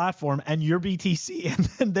their platform and your BTC, and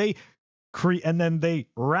then and then they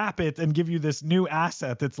wrap it and give you this new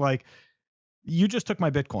asset that's like, you just took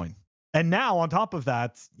my Bitcoin. And now on top of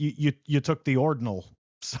that, you took the ordinal.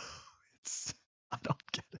 So I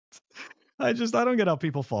don't get it. I don't get how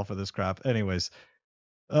people fall for this crap. Anyways,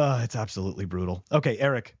 it's absolutely brutal. Okay,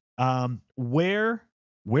 Erik, where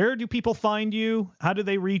do people find you? How do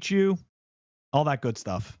they reach you? All that good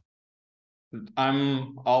stuff.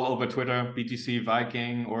 I'm all over Twitter, BTC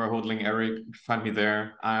Viking or Hodling Erik. Find me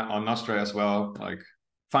there. On Nostra as well. Like,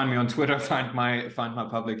 find me on Twitter. Find my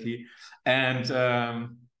public key. And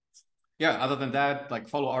yeah, other than that, like,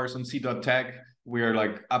 follow rsmc.tech. We're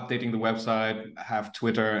like updating the website, have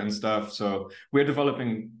Twitter and stuff. So we're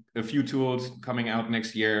developing a few tools coming out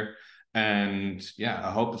next year. And yeah,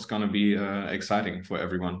 I hope it's going to be exciting for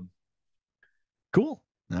everyone. Cool.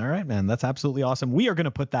 All right, man. That's absolutely awesome. We are going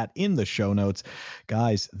to put that in the show notes.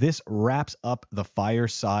 Guys, this wraps up the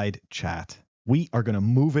fireside chat. We are going to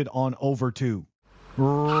move it on over to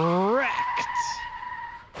Wrecked.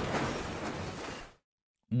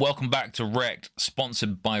 Welcome back to Wrecked,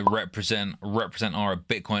 sponsored by Represent. Represent are a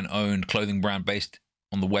Bitcoin-owned clothing brand based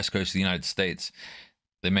on the west coast of the United States.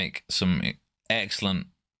 They make some excellent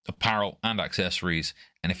apparel and accessories.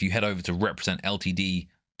 And if you head over to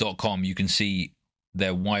representltd.com, you can see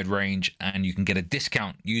their wide range and you can get a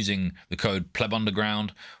discount using the code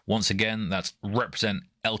plebunderground. Once again, that's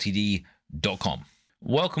representltd.com.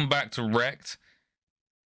 Welcome back to Wrecked.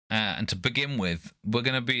 And to begin with, we're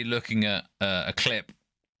going to be looking at a clip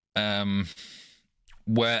where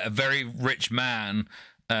a very rich man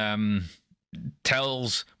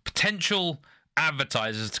tells potential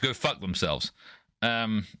advertisers to go fuck themselves.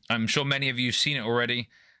 I'm sure many of you have seen it already,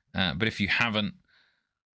 but if you haven't,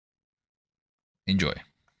 enjoy.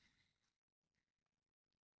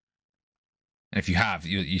 And if you have,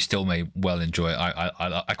 you still may well enjoy it.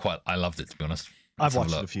 I loved it, to be honest. I've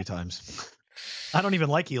watched it a few times. I don't even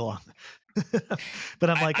like Elon. But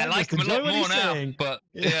I'm like, I like him a lot more now. Saying. But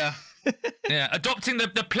yeah, yeah, adopting the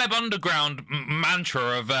pleb underground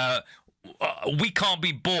mantra of we can't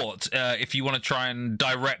be bought if you want to try and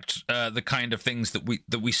direct the kind of things that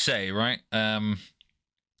we say, right? And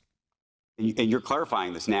you're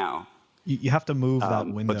clarifying this now. You have to move that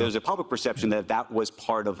window. But there's a public perception that that was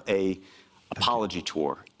part of a apology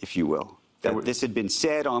tour, if you will. That this had been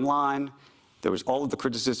said online. There was all of the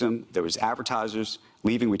criticism. There was advertisers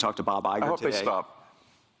leaving. We talked to Bob Iger today. I hope they stop.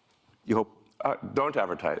 You hope? Don't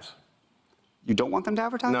advertise. You don't want them to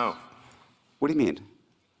advertise? No. What do you mean?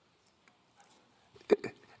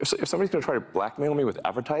 If somebody's going to try to blackmail me with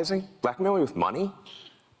advertising, blackmail me with money,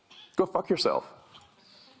 go fuck yourself.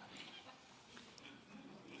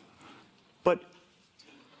 But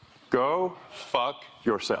go fuck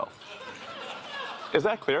yourself. Is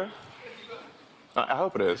that clear? I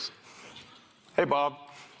hope it is. Hey, Bob,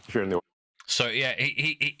 if you're in the... So, yeah,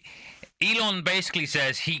 Elon basically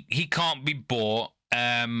says he can't be bought,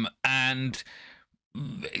 and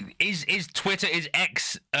is Twitter, is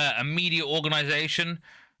X a media organization?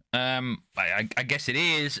 I guess it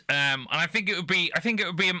is, and I think it would be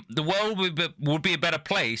the world would be a better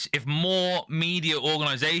place if more media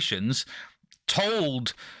organizations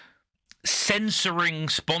told censoring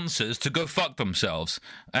sponsors to go fuck themselves.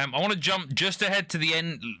 I want to jump just ahead to the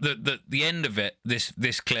end, the end of it,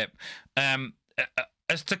 this clip,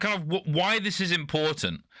 as to kind of why this is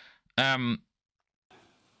important. No,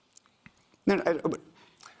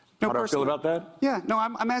 How do I feel about that? Yeah, no,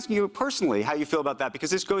 I'm asking you personally how you feel about that,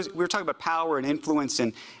 because this goes. We were talking about power and influence,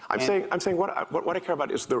 and I'm saying what I care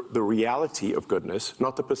about is the reality of goodness,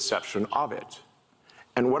 not the perception of it.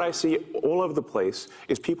 And what I see all over the place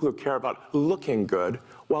is people who care about looking good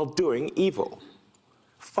while doing evil.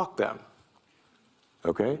 Fuck them.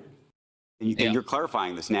 Okay? And you're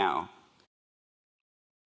clarifying this now.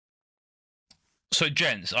 So,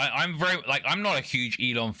 gents, I'm not a huge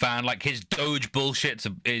Elon fan. Like, his Doge bullshit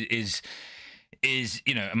is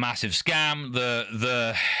a massive scam.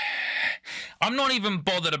 I'm not even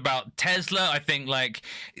bothered about Tesla. I think, like,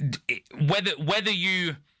 whether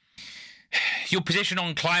your position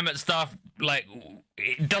on climate stuff, like,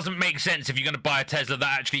 it doesn't make sense if you're going to buy a Tesla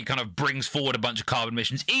that actually kind of brings forward a bunch of carbon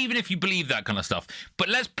emissions, even if you believe that kind of stuff. But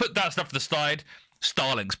let's put that stuff to the side.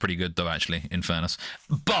 Starlink's pretty good, though, actually, in fairness.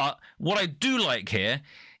 But what I do like here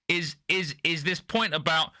is this point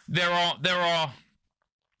about there are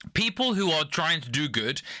people who are trying to do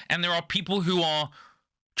good, and there are people who are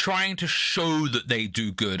trying to show that they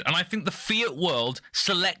do good. And I think the fiat world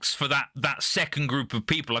selects for that second group of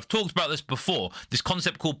people. I've talked about this before, this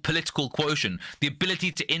concept called political quotient, the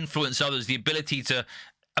ability to influence others, the ability to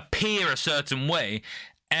appear a certain way.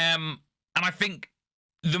 And I think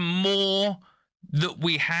the more that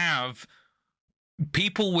we have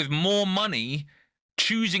people with more money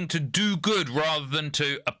choosing to do good rather than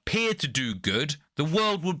to appear to do good, the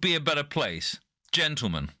world would be a better place.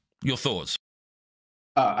 Gentlemen, your thoughts?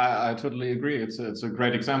 I totally agree. It's a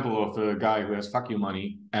great example of a guy who has fuck you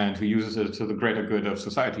money and who uses it to the greater good of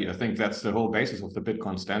society. I think that's the whole basis of the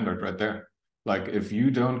Bitcoin standard right there. Like, if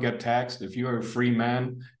you don't get taxed, if you're a free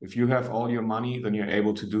man, if you have all your money, then you're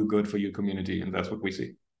able to do good for your community. And that's what we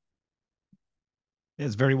see.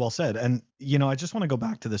 It's very well said. And, I just want to go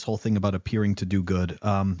back to this whole thing about appearing to do good.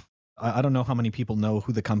 I don't know how many people know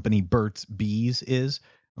who the company Burt's Bees is.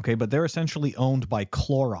 Okay. But they're essentially owned by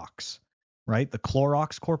Clorox, right? The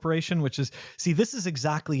Clorox Corporation, which is, see, this is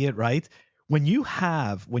exactly it, right? When you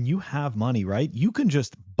have money, right, you could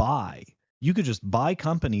just buy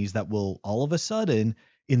companies that will all of a sudden,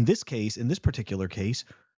 in this particular case,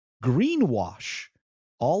 greenwash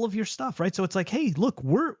all of your stuff, right? So it's like, hey, look,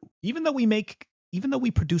 even though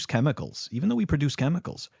we produce chemicals,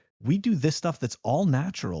 we do this stuff that's all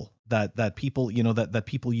natural that people, that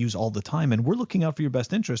people use all the time. And we're looking out for your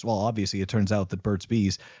best interest. Well, obviously it turns out that Burt's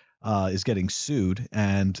Bees is getting sued,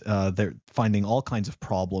 and they're finding all kinds of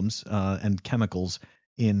problems and chemicals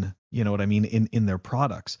in their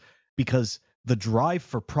products, because the drive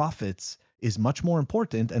for profits is much more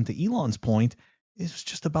important. And to Elon's point, it's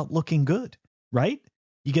just about looking good, right?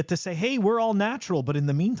 You get to say, hey, we're all natural, but in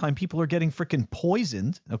the meantime, people are getting freaking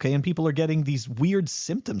poisoned, okay? And people are getting these weird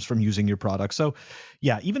symptoms from using your product. So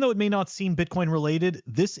yeah, even though it may not seem Bitcoin related,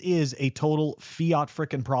 this is a total fiat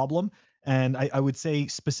freaking problem. And I would say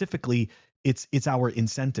specifically, it's our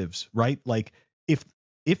incentives, right? Like, if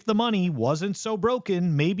the money wasn't so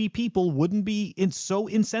broken, maybe people wouldn't be so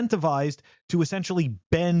incentivized to essentially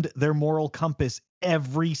bend their moral compass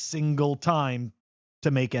every single time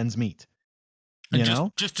to make ends meet.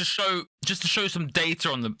 Just to show some data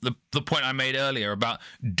on the point I made earlier about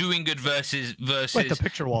doing good versus like the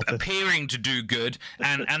picture, Walter, appearing to do good,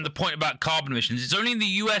 and the point about carbon emissions. It's only in the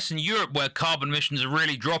US and Europe where carbon emissions are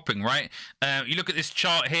really dropping, right? You look at this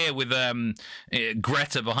chart here with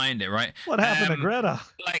Greta behind it, right? What happened to Greta?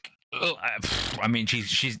 Like, I mean,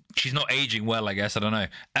 she's not aging well, I guess. I don't know.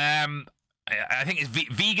 I think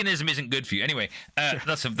veganism isn't good for you. Anyway,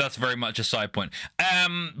 that's very much a side point.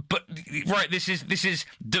 But right, this is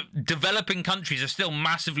developing countries are still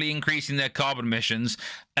massively increasing their carbon emissions.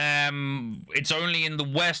 It's only in the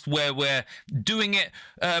West where we're doing it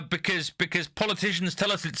because politicians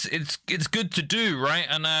tell us it's good to do, right?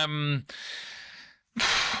 And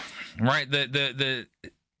right, the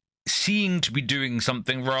seeing to be doing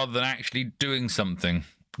something rather than actually doing something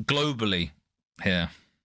globally here.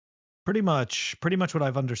 Pretty much what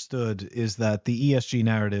I've understood is that the ESG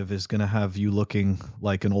narrative is going to have you looking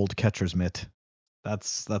like an old catcher's mitt.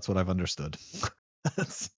 That's what I've understood.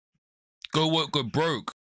 Go work, go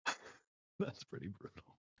broke. That's pretty brutal.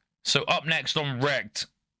 So up next on Wrecked,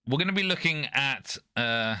 we're going to be looking at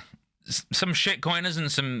some shitcoiners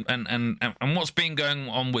and some and what's been going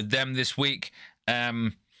on with them this week.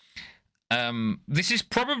 This is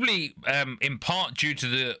probably in part due to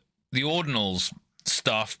the ordinals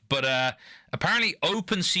stuff, but apparently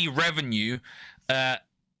OpenSea revenue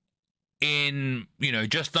in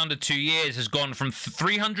just under 2 years has gone from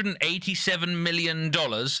 $387 million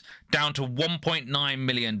down to $1.9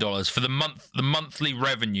 million for the monthly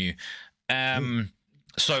revenue.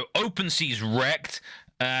 So OpenSea's wrecked.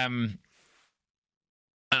 Even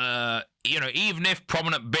if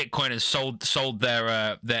prominent Bitcoiners sold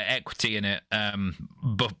their equity in it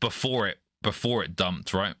before it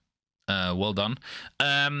dumped, right? Well done.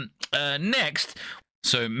 Next,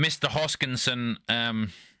 so Mr. Hoskinson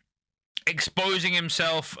exposing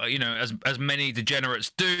himself, as many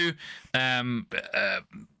degenerates do. I'll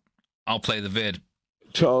play the vid.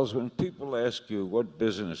 Charles, when people ask you, what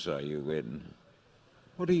business are you in,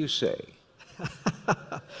 what do you say?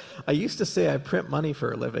 I used to say I print money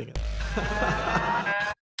for a living.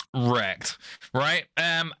 Wrecked, right?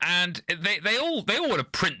 And they all want to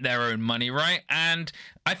print their own money, right? And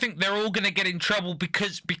I think they're all going to get in trouble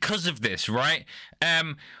because of this, right?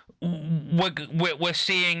 We're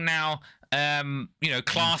seeing now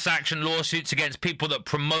class action lawsuits against people that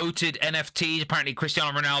promoted NFTs. Apparently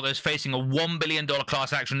Cristiano Ronaldo is facing a $1 billion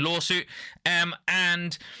class action lawsuit.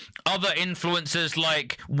 And other influencers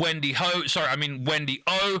like Wendy O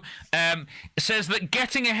says that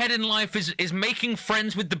getting ahead in life is making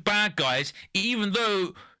friends with the bad guys, even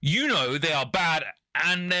though they are bad,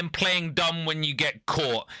 and then playing dumb when you get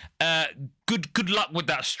caught. Good luck with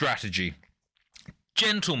that strategy.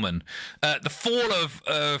 Gentlemen, the fall of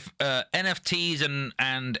NFTs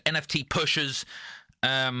and NFT pushers,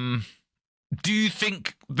 do you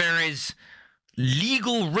think there is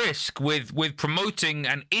legal risk with promoting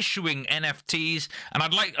and issuing NFTs, and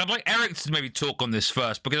I'd like Erik to maybe talk on this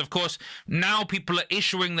first, because of course now people are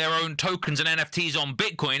issuing their own tokens and NFTs on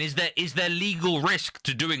Bitcoin. Is there legal risk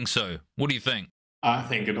to doing so? What do you think? I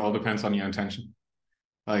think it all depends on your intention.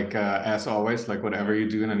 Like, as always, like whatever you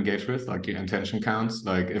do and engage with, like your intention counts.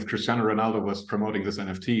 Like if Cristiano Ronaldo was promoting this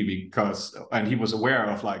NFT and he was aware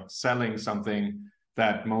of like selling something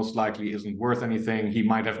that most likely isn't worth anything, he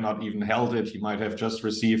might have not even held it. He might have just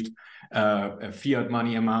received a fiat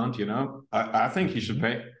money amount, you know, I think he should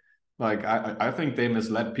pay. Like, I think they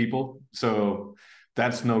misled people. So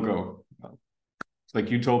that's no go. Like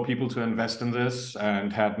you told people to invest in this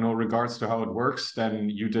and had no regards to how it works, then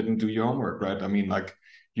you didn't do your homework, right? I mean, like,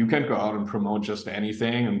 you can't go out and promote just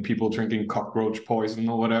anything and people drinking cockroach poison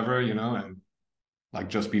or whatever, you know, and like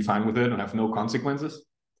just be fine with it and have no consequences.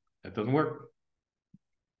 That doesn't work.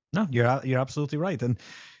 No, you're absolutely right. And,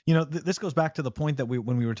 you know, this goes back to the point that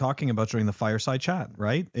when we were talking about during the fireside chat,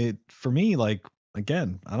 right? For me, like,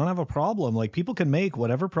 again, I don't have a problem. Like, people can make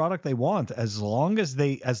whatever product they want as long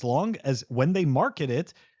as when they market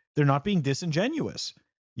it, they're not being disingenuous.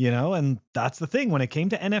 You know, and that's the thing. When it came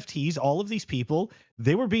to NFTs, all of these people,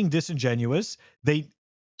 they were being disingenuous.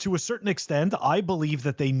 To a certain extent, I believe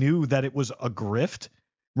that they knew that it was a grift,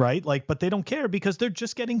 right? Like, but they don't care because they're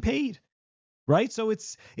just getting paid, right? So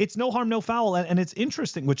it's no harm, no foul. And it's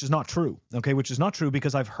interesting, which is not true. Okay, which is not true,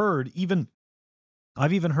 because I've even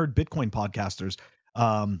heard Bitcoin podcasters,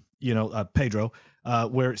 Pedro,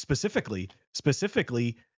 where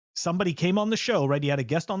specifically somebody came on the show, right? He had a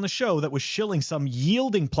guest on the show that was shilling some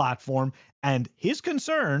yielding platform, and his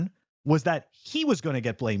concern was that he was going to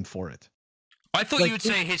get blamed for it. I thought you would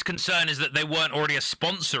say his concern is that they weren't already a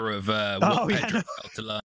sponsor of what Pedro felt to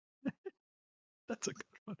learn. That's a good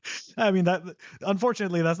one. I mean, that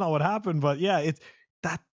unfortunately that's not what happened, but yeah,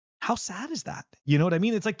 how sad is that? You know what I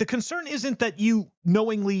mean? It's like the concern isn't that you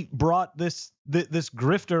knowingly brought this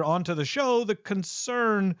grifter onto the show. The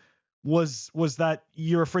concern was that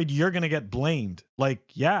you're afraid you're going to get blamed. Like,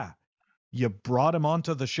 yeah, you brought him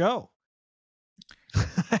onto the show.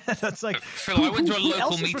 That's like, Phil, I went to a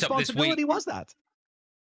local meetup this week. Was that?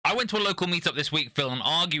 I went to a local meetup this week, Phil, and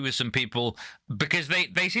argue with some people because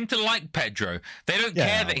they seem to like Pedro. They don't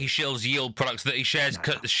care that he shills yield products, that he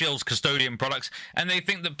shills custodian products, and they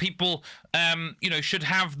think that people, should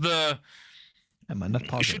have the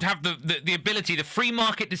ability, the free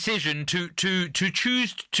market decision to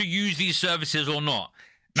choose to use these services or not.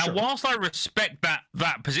 Now, whilst I respect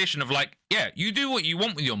that position of like, yeah, you do what you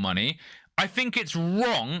want with your money, I think it's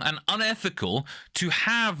wrong and unethical to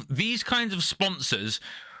have these kinds of sponsors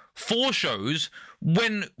for shows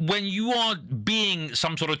when you are being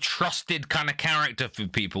some sort of trusted kind of character for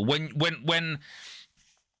people, when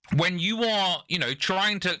you are,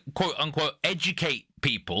 trying to quote unquote educate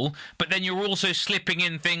people, but then you're also slipping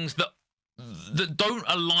in things that don't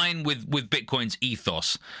align with Bitcoin's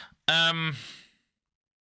ethos. Yeah,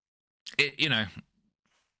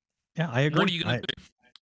 I agree. What are you going to do?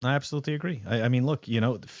 I absolutely agree. I mean, look,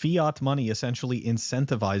 fiat money essentially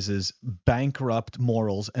incentivizes bankrupt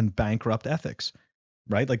morals and bankrupt ethics,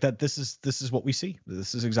 right? Like that. This is what we see.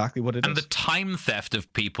 This is exactly what it is. And the time theft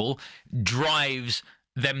of people drives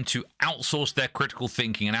them to outsource their critical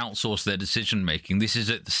thinking and outsource their decision making. This is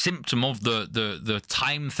a symptom of the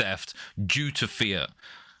time theft due to fear.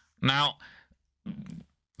 Now,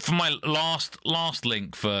 for my last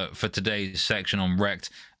link for today's section on Wrecked,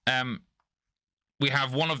 we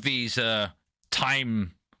have one of these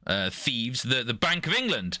time thieves, the Bank of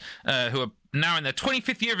England, who are now in their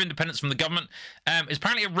 25th year of independence from the government, is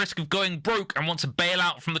apparently at risk of going broke and wants a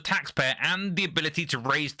bailout from the taxpayer and the ability to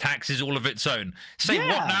raise taxes all of its own. What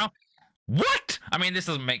now? What? I mean, this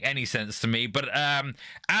doesn't make any sense to me. But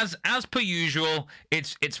as per usual,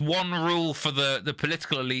 it's one rule for the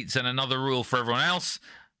political elites and another rule for everyone else.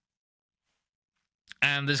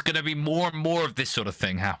 And there's going to be more and more of this sort of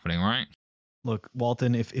thing happening, right? Look,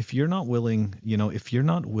 Walton, if you're not willing, if you're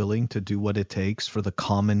not willing to do what it takes for the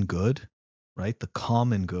common good, right? The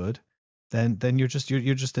common good, then you're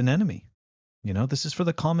just an enemy. This is for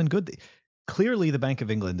the common good. Clearly, the Bank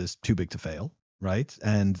of England is too big to fail, right?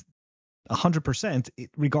 And 100%,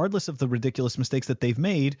 regardless of the ridiculous mistakes that they've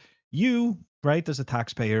made, you, right, as a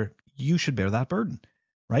taxpayer, you should bear that burden,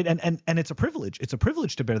 right? And it's a privilege. It's a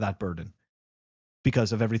privilege to bear that burden,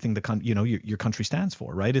 because of everything your country stands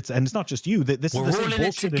for, right? It's not just you. This is the same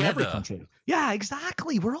bullshit in every country. Yeah,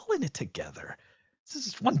 exactly. We're all in it together. This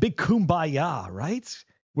is one big kumbaya, right?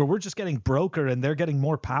 Where we're just getting broker and they're getting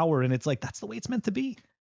more power, and it's like that's the way it's meant to be.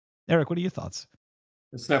 Erik, what are your thoughts?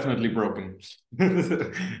 It's definitely broken.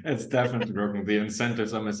 It's definitely broken. The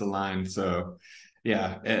incentives are misaligned. So,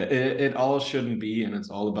 yeah, it all shouldn't be, and it's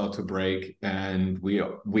all about to break. And we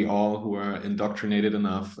all who are indoctrinated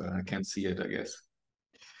enough can see it, I guess.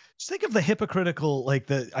 Just think of the hypocritical,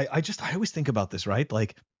 like I always think about this, right?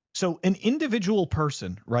 Like, so an individual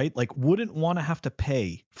person, right? Like wouldn't want to have to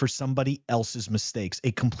pay for somebody else's mistakes,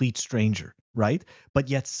 a complete stranger, right? But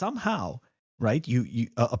yet somehow, right?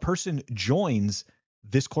 A person joins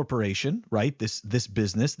this corporation, right? This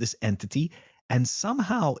business, this entity, and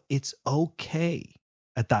somehow it's okay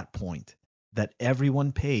at that point that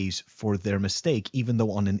everyone pays for their mistake, even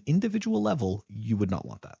though on an individual level, you would not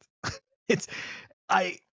want that. It's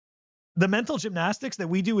I the mental gymnastics that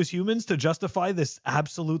we do as humans to justify this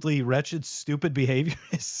absolutely wretched, stupid behavior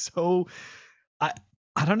is so I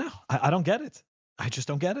don't know. I don't get it. I just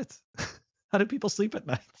don't get it. How do people sleep at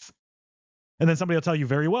night? And then somebody will tell you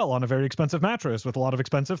very well on a very expensive mattress with a lot of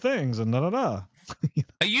expensive things and da.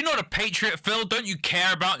 Are you not a patriot, Phil? Don't you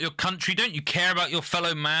care about your country? Don't you care about your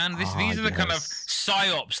fellow man? These are the kind of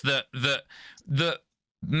psyops that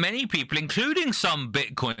many people, including some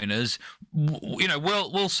Bitcoiners,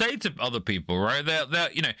 will say to other people, right? They're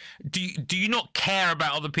do you not care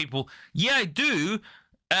about other people? Yeah, I do.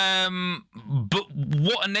 But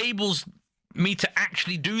what enables me to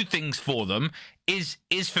actually do things for them is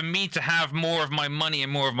for me to have more of my money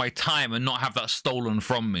and more of my time and not have that stolen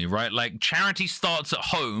from me, right? Like, charity starts at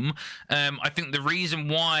home. I think the reason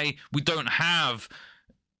why we don't have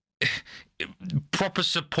proper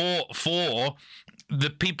support for the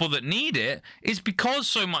people that need it is because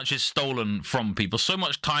so much is stolen from people. So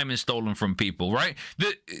much time is stolen from people, right?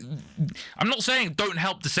 I'm not saying don't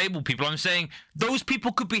help disabled people. I'm saying those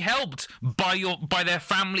people could be helped by their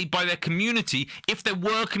family, by their community, if there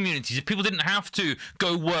were communities, if people didn't have to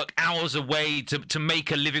go work hours away to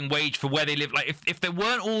make a living wage for where they live. Like, if there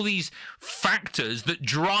weren't all these factors that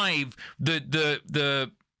drive the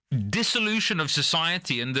dissolution of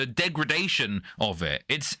society and the degradation of it,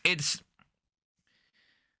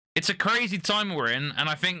 it's a crazy time we're in, and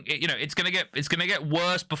I think it's gonna get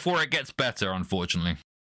worse before it gets better, unfortunately.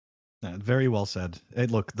 Very well said. Hey,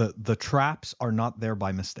 look, the traps are not there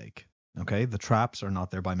by mistake. Okay, the traps are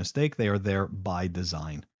not there by mistake. They are there by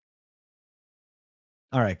design.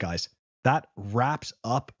 All right, guys, that wraps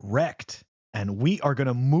up Wrecked, and we are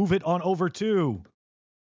gonna move it on over to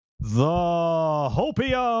the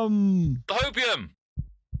Hopium. The Hopium.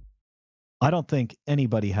 I don't think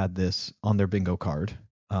anybody had this on their bingo card.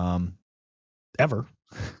 Ever.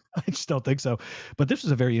 I just don't think so. But this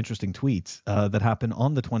was a very interesting tweet that happened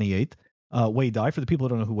on the 28th. Wei Dai, for the people who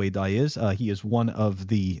don't know who Wei Dai is, he is one of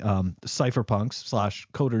the cypherpunks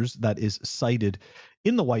 / coders that is cited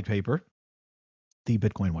in the white paper, the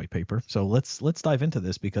Bitcoin white paper. So let's dive into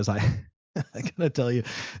this, because I gotta tell you,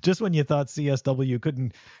 just when you thought CSW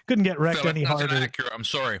couldn't get wrecked any harder. Inaccurate. I'm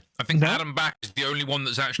sorry. I think Adam Back is the only one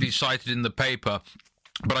that's actually cited in the paper.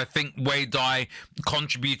 But I think Wei Dai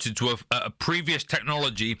contributed to a previous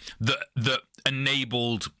technology that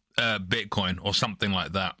enabled Bitcoin or something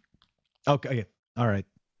like that. Okay. All right.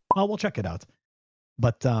 Well, we'll check it out.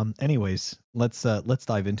 But anyways, let's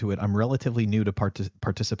dive into it. I'm relatively new to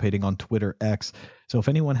participating on Twitter X. So if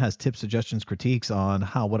anyone has tips, suggestions, critiques on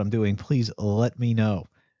what I'm doing, please let me know.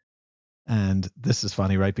 And this is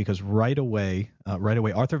funny, right? Because right away,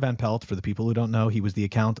 Arthur Van Pelt, for the people who don't know, he was the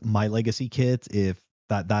account My Legacy Kit. If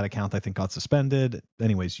that account, I think, got suspended.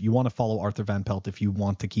 Anyways, you want to follow Arthur Van Pelt if you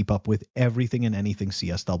want to keep up with everything and anything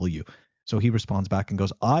CSW. So he responds back and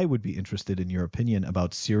goes, I would be interested in your opinion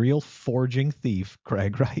about serial forging thief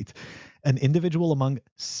Craig Wright, an individual among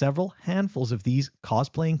several handfuls of these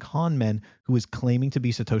cosplaying con men who is claiming to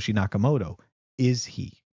be Satoshi Nakamoto. Is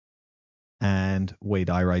he? And Wei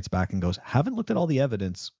Dai writes back and goes, haven't looked at all the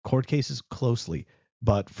evidence, court cases closely,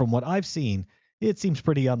 but from what I've seen, it seems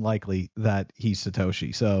pretty unlikely that he's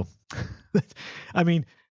Satoshi. So, I mean,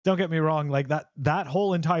 don't get me wrong, like that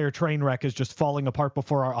whole entire train wreck is just falling apart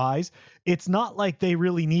before our eyes. It's not like they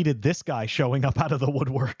really needed this guy showing up out of the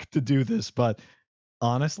woodwork to do this, but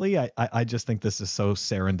honestly, I just think this is so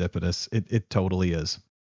serendipitous. It totally is.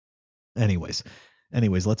 Anyways,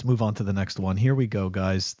 let's move on to the next one. Here we go,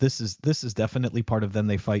 guys. This is definitely part of Then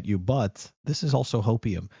They Fight You, but this is also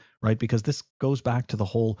hopium, right? Because this goes back to the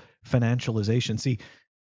whole financialization. See,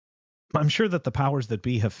 I'm sure that the powers that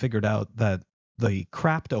be have figured out that the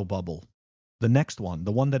crypto bubble, the next one,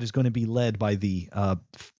 the one that is going to be led by the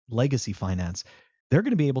legacy finance, they're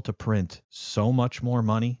going to be able to print so much more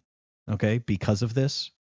money, okay, because of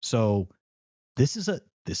this. So this is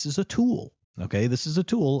a tool. Okay, this is a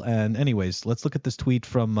tool. And anyways, let's look at this tweet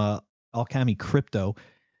from Alchemy Crypto.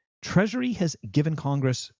 Treasury has given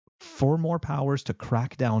Congress 4 more powers to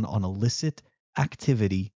crack down on illicit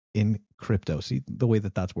activity in crypto. See the way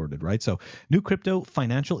that that's worded, right? So new crypto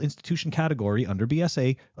financial institution category under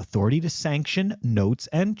BSA, authority to sanction notes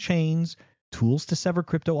and chains, tools to sever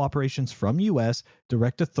crypto operations from U.S.,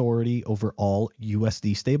 direct authority over all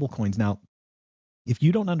USD stablecoins. Now, if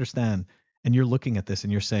you don't understand and you're looking at this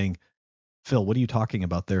and you're saying, Phil, what are you talking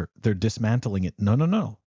about? They're dismantling it.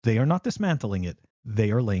 No. They are not dismantling it.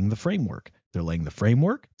 They are laying the framework. They're laying the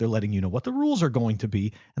framework. They're letting you know what the rules are going to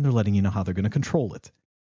be, and they're letting you know how they're going to control it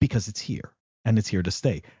because it's here and it's here to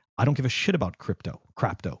stay. I don't give a shit about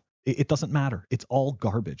crapto. It doesn't matter. It's all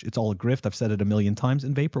garbage. It's all a grift. I've said it a million times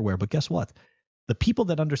in vaporware, but guess what? The people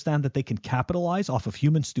that understand that they can capitalize off of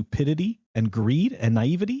human stupidity and greed and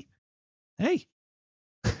naivety, hey,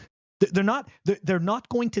 they're not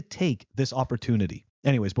going to take this opportunity.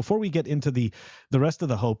 Anyways, before we get into the rest of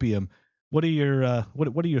the hopium, what are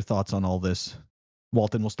your thoughts on all this?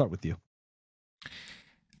 Walton, we'll start with you.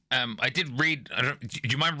 I did read. Do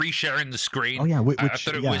you mind resharing the screen? Oh yeah, I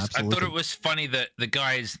thought it was funny that the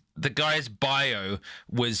guy's bio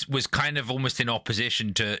was kind of almost in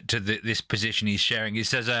opposition to this position he's sharing. He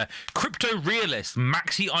says, "Crypto realist,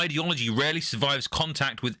 maxi ideology rarely survives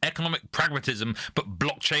contact with economic pragmatism, but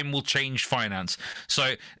blockchain will change finance."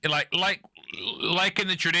 So like in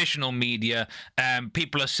the traditional media,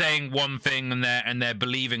 people are saying one thing and they're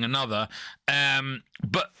believing another.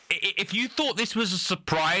 But if you thought this was a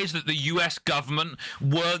surprise that the U.S. government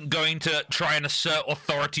weren't going to try and assert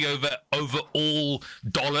authority over all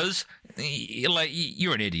dollars,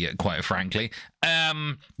 you're an idiot, quite frankly.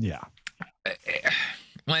 Yeah.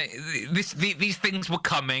 Like these things were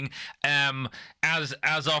coming, as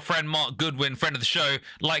our friend Mark Goodwin, friend of the show,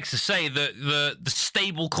 likes to say, the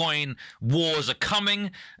stablecoin wars are coming.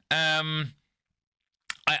 I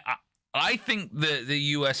think the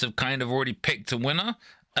US have kind of already picked a winner.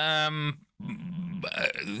 One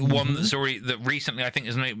that recently I think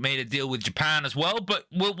has made a deal with Japan as well. But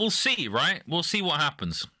we'll see, right? We'll see what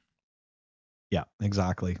happens. Yeah,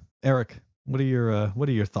 exactly. Erik, what are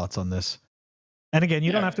your thoughts on this? And again,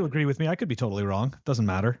 you don't have to agree with me. I could be totally wrong. Doesn't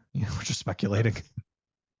matter. We're just speculating.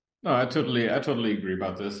 No, I totally agree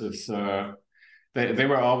about this. It's they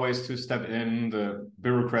were always to step in. The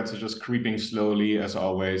bureaucrats are just creeping slowly as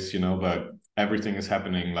always, but everything is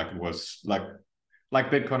happening like it was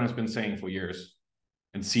like Bitcoin has been saying for years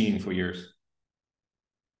and seeing for years.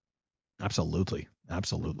 Absolutely.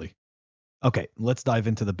 Okay, let's dive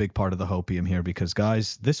into the big part of the hopium here because,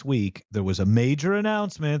 guys, this week there was a major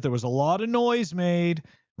announcement. There was a lot of noise made,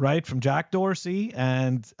 right, from Jack Dorsey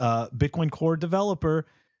and Bitcoin Core developer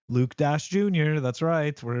Luke Dash Jr. That's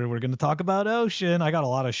right. We're going to talk about Ocean. I got a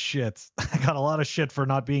lot of shit. For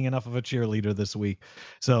not being enough of a cheerleader this week.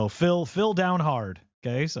 So Phil down hard.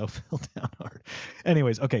 Okay, so Phil down hard.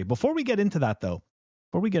 Anyways, okay, before we get into that,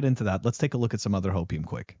 let's take a look at some other hopium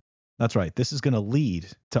quick. That's right. This is going to lead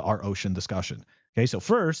to our Ocean discussion. Okay, so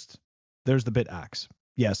first, there's the BitAxe.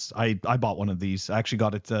 Yes, I bought one of these. I actually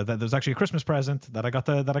got it. There's actually a Christmas present that I got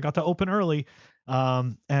to open early.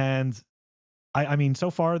 And I mean, so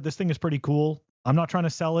far this thing is pretty cool. I'm not trying to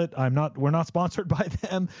sell it. We're not sponsored by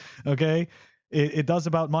them. Okay,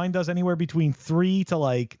 mine does anywhere between 3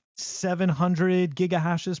 to 700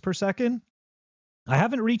 gigahashes per second. I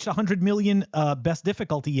haven't reached 100 million best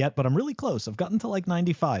difficulty yet, but I'm really close. I've gotten to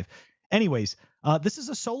 95. Anyways, this is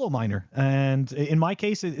a solo miner. And in my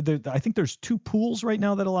case, I think there's 2 pools right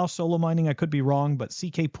now that allow solo mining. I could be wrong, but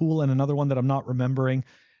CK pool and another one that I'm not remembering.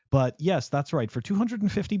 But yes, that's right. For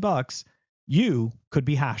 $250, you could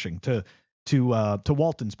be hashing to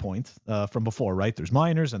Walton's point from before, right? There's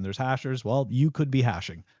miners and there's hashers. Well, you could be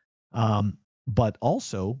hashing. But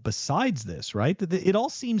also, besides this, right, it all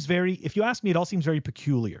seems very, if you ask me, it all seems very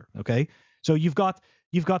peculiar, okay? So you've got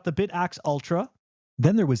the BitAxe Ultra.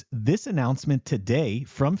 Then there was this announcement today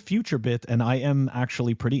from FutureBit, and I am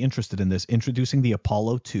actually pretty interested in this, introducing the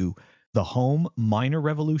Apollo 2. The home miner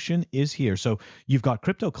revolution is here. So you've got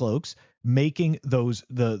Crypto Cloaks making those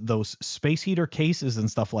space heater cases and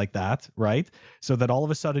stuff like that, right? So that all of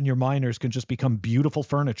a sudden your miners can just become beautiful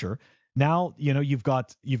furniture. Now, you've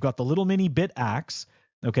got the little mini BitAxe.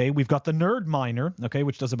 Okay, we've got the Nerd Miner, okay,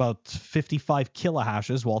 which does about 55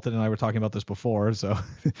 kilohashes. Walton and I were talking about this before, so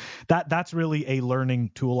that's really a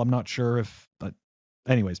learning tool. I'm not sure if, but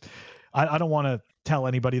anyways, I don't want to tell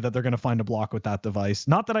anybody that they're going to find a block with that device.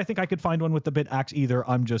 Not that I think I could find one with the BitAxe either.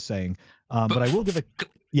 I'm just saying, but I will give it.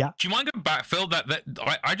 Yeah. Do you mind going back, Phil? That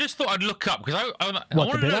I just thought I'd look up because I want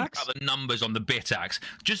to know about the numbers on the BitAxe.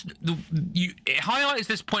 It highlights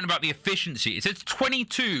this point about the efficiency. It says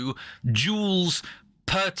 22 joules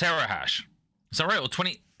per terahash. Is that right? Or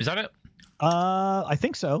 20? Is that it? I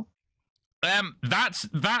think so.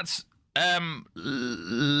 That's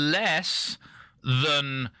less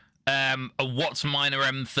than a Watts Miner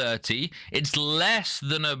M30. It's less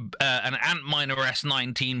than an Antminer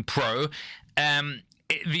S19 Pro.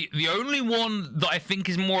 The only one that I think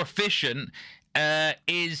is more efficient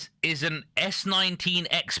is an S19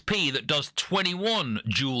 XP that does 21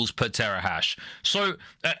 joules per terahash. So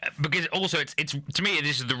because also it's to me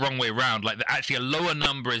this is the wrong way around. Like actually a lower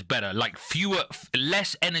number is better. Like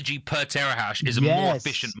less energy per terahash is a more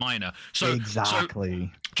efficient miner. So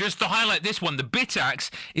exactly. So, just to highlight this one, the BitAxe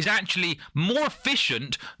is actually more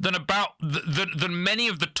efficient than than many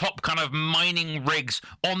of the top kind of mining rigs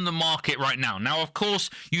on the market right now. Now, of course,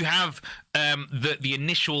 you have the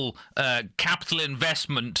initial capital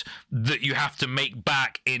investment that you have to make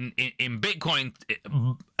back in Bitcoin,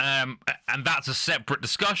 and that's a separate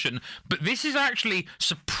discussion. But this is actually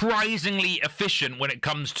surprisingly efficient when it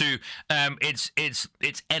comes to its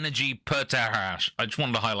energy per terahash. I just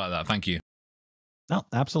wanted to highlight that. Thank you. No,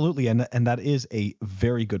 absolutely. And that is a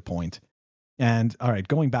very good point. And all right,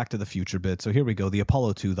 going back to the future bit. So here we go. The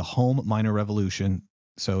Apollo 2, the home miner revolution.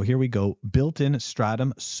 So here we go. Built-in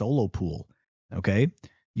Stratum solo pool. Okay.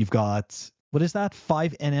 You've got, what is that?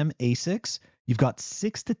 5nm ASICs. You've got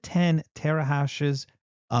 6 to 10 terahashes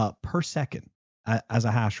per second as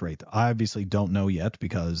a hash rate. I obviously don't know yet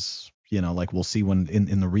because, like we'll see when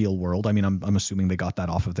in the real world. I mean, I'm assuming they got that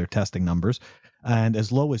off of their testing numbers. And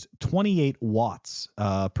as low as 28 watts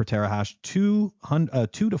per terahash, 2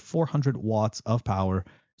 to 400 watts of power,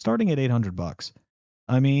 starting at $800.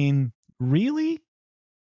 I mean, really?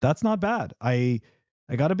 That's not bad. I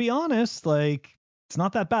got to be honest, like it's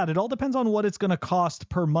not that bad. It all depends on what it's going to cost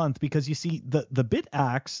per month, because you see the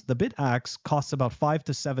BitAxe costs about $5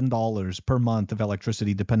 to $7 per month of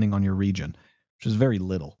electricity depending on your region, which is very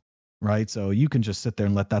little, right? So you can just sit there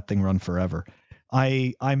and let that thing run forever.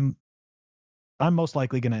 I'm most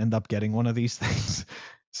likely going to end up getting one of these things.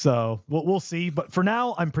 So we'll see. But for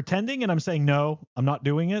now, I'm pretending and I'm saying, no, I'm not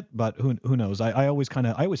doing it. But who knows? I always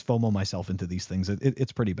FOMO myself into these things.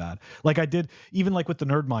 It's pretty bad. Like I did, even like with the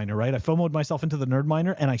Nerd Miner, right? I FOMO'd myself into the Nerd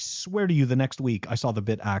Miner, and I swear to you, the next week I saw the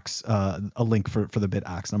BitAxe, a link for the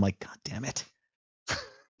BitAxe, and I'm like, God damn it.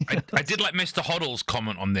 I did like Mr. Hodl's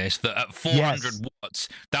comment on this, that at 400 watts,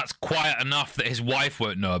 that's quiet enough that his wife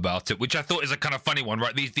won't know about it, which I thought is a kind of funny one,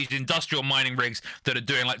 right? These industrial mining rigs that are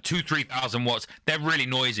doing like 2,000-3,000 watts, they're really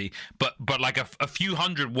noisy, but like a few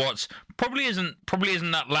hundred watts probably isn't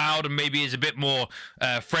that loud, and maybe is a bit more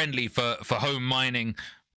friendly for home mining.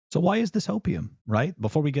 So why is this hopium, right?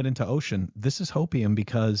 Before we get into Ocean, this is hopium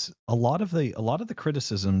because a lot of the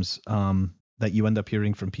criticisms that you end up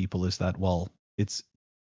hearing from people is that, well, it's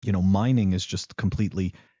mining is just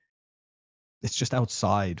completely, it's just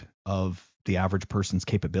outside of the average person's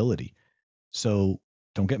capability. So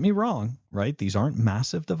don't get me wrong, right? These aren't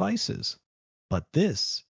massive devices, but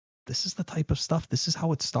this is the type of stuff. This is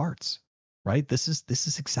how it starts, right? This is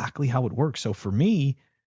exactly how it works. So for me,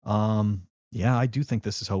 yeah, I do think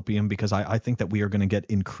this is hopium because I think that we are going to get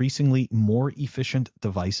increasingly more efficient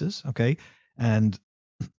devices. Okay. And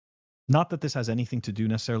not that this has anything to do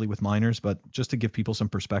necessarily with miners, but just to give people some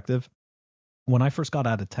perspective, when I first got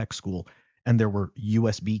out of tech school and there were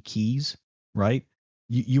USB keys, right?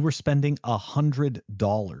 You were spending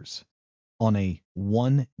 $100 on a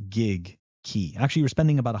 1 gig key. Actually, you were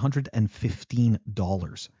spending about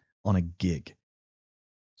 $115 on a gig.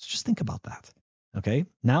 So just think about that. Okay.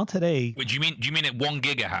 Now today. Wait, do you mean it 1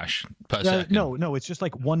 gigahash per second? No, it's just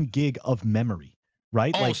like 1 gig of memory.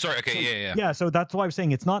 Right? Oh, sorry. Okay, yeah. So that's why I was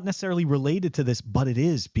saying it's not necessarily related to this, but it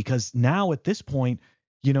is, because now at this point,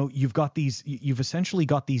 you've essentially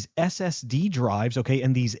got these SSD drives, okay,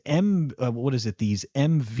 and these these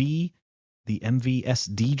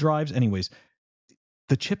MVSD drives. Anyways,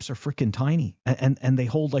 the chips are freaking tiny, and they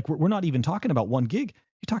hold, like, we're not even talking about 1 gig.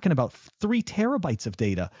 You're talking about 3 terabytes of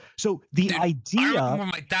data. So the idea. I remember when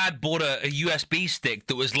my dad bought a USB stick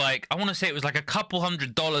that was like, I want to say it was like a couple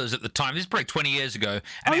 $100 at the time. This is probably 20 years ago,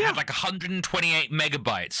 and it had like 128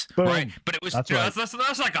 megabytes, Boom. right? But it was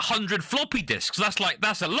that's like 100 floppy disks. That's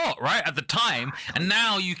a lot, right? At the time, and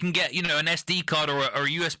now you can get an SD card or a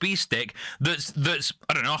USB stick that's I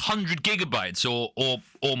don't know 100 gigabytes or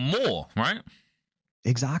more, right?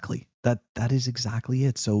 Exactly. That is exactly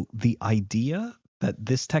it. So the idea that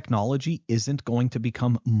this technology isn't going to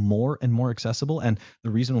become more and more accessible, and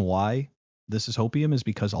the reason why this is hopium is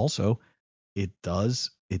because also it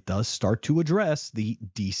does start to address the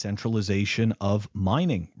decentralization of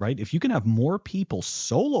mining, right? If you can have more people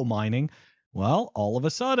solo mining, well, all of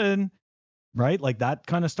a sudden right? Like that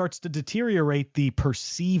kind of starts to deteriorate the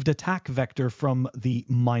perceived attack vector from the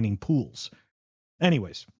mining pools.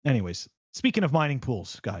 Anyways, speaking of mining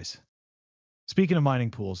pools, guys, speaking of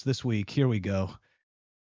mining pools this week, here we go.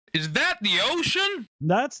 Is that the ocean?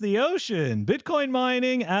 That's the ocean. Bitcoin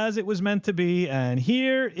mining as it was meant to be. And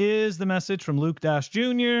here is the message from Luke Dash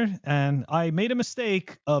Jr. And I made a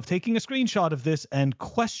mistake of taking a screenshot of this and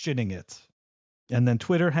questioning it. And then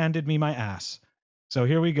Twitter handed me my ass. So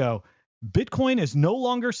here we go. Bitcoin is no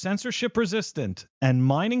longer censorship resistant, and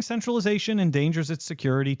mining centralization endangers its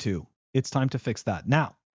security too. It's time to fix that.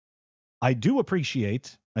 Now, I do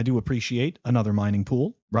appreciate another mining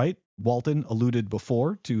pool, right? Walton alluded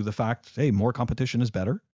before to the fact, hey, more competition is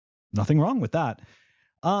better. Nothing wrong with that.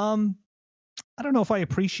 I don't know if I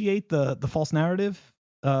appreciate the false narrative.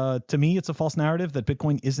 To me, it's a false narrative that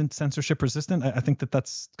Bitcoin isn't censorship resistant. I think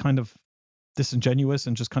that's kind of disingenuous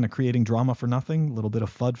and just kind of creating drama for nothing, a little bit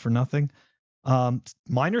of FUD for nothing.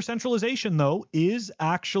 Miner centralization, though, is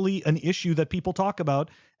actually an issue that people talk about,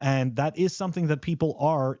 and that is something that people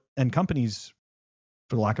are, and companies,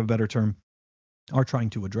 for lack of a better term, are trying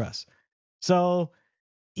to address. So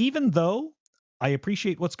even though I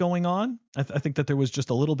appreciate what's going on, I think that there was just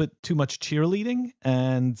a little bit too much cheerleading,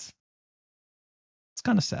 and it's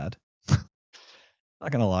kind of sad.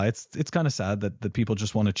 Not gonna lie, it's kind of sad that people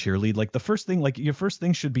just want to cheerlead. Like the first thing, like your first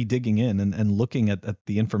thing should be digging in and looking at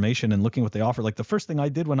the information and looking what they offer. Like the first thing I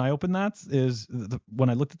did when I opened that is when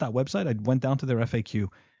I looked at that website, I went down to their FAQ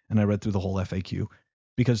and I read through the whole FAQ,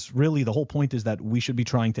 because really the whole point is that we should be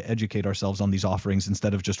trying to educate ourselves on these offerings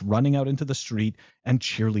instead of just running out into the street and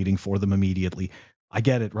cheerleading for them immediately. I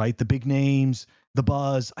get it, right? The big names, the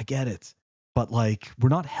buzz, I get it. But like, we're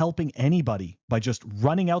not helping anybody by just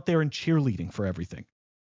running out there and cheerleading for everything.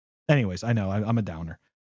 Anyways, I know I'm a downer.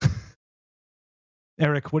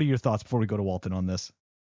 Erik, what are your thoughts before we go to Walton on this?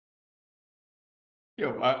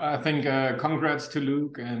 I think congrats to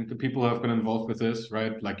Luke and the people who have been involved with this,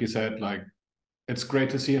 right? Like you said, like it's great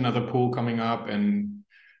to see another pool coming up. And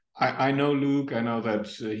I know Luke, I know that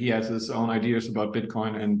he has his own ideas about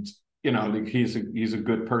Bitcoin, and like he's a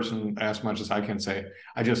good person as much as I can say.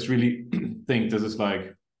 I just really think this is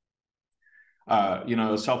like,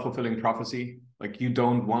 a self-fulfilling prophecy. Like you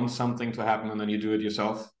don't want something to happen and then you do it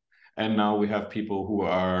yourself. And now we have people who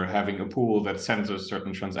are having a pool that censors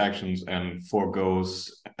certain transactions and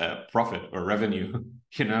forgoes profit or revenue,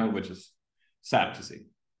 which is sad to see.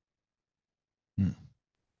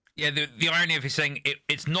 Yeah, the irony of it saying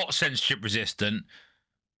it's not censorship resistant,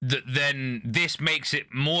 that then this makes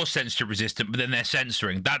it more censorship resistant, but then they're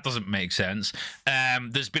censoring. That doesn't make sense.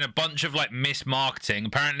 There's been a bunch of like mismarketing.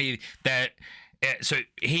 Apparently, so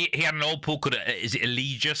he had an old pool called is it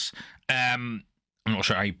Allegius? I'm not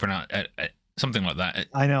sure how you pronounce it. Something like that.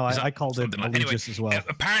 I know. I called it Allegius as well.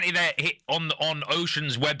 Apparently, on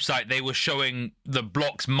Ocean's website, they were showing the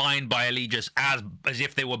blocks mined by Allegius as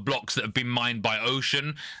if they were blocks that have been mined by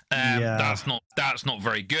Ocean. That's not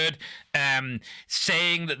very good.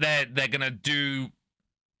 Saying that they're gonna do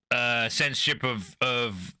censorship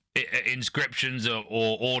of inscriptions or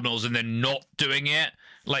ordinals and then not doing it.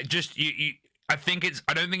 Like just you. I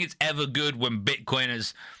don't think it's ever good when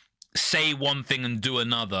Bitcoiners say one thing and do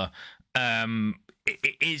another.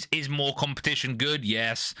 Is more competition good?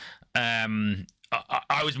 Yes. I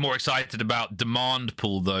was more excited about demand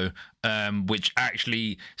pool though, which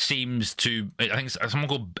actually seems to, I think it's someone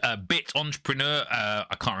called Bit Entrepreneur. I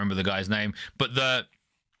can't remember the guy's name, but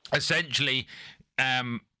essentially,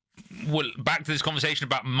 back to this conversation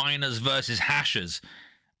about miners versus hashers.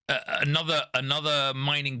 Another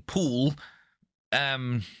mining pool,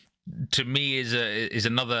 to me is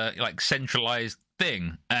another like centralized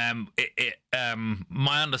thing.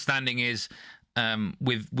 My understanding is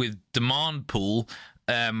with demand pool,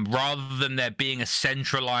 rather than there being a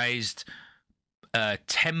centralized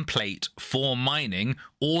template for mining,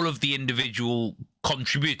 all of the individual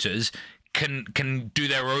contributors can do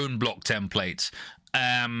their own block templates.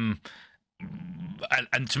 And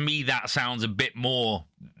to me, that sounds a bit more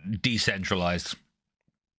decentralized.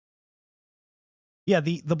 Yeah,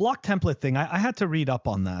 the block template thing, I had to read up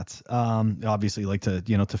on that. Obviously, like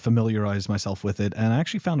to familiarize myself with it, and I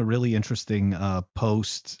actually found a really interesting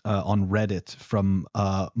post on Reddit from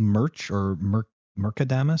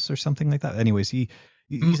Mercadamus or something like that. Anyways, he's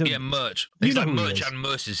Merch. He's like Merch and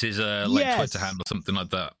Mercis is like Twitter handle, something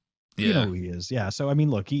like that. Yeah. You know who he is. Yeah. So I mean,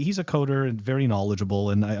 look, he's a coder and very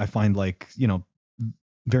knowledgeable, and I find like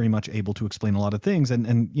very much able to explain a lot of things,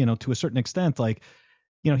 and to a certain extent, like.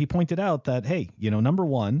 He pointed out that, hey, number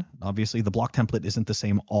one, obviously the block template isn't the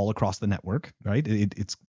same all across the network, right?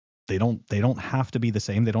 they don't have to be the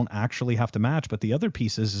same. They don't actually have to match. But the other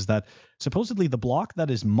piece is that supposedly the block that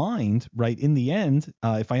is mined, right, in the end,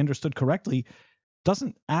 if I understood correctly,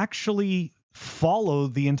 doesn't actually follow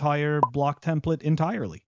the entire block template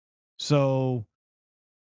entirely. So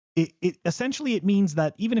it essentially it means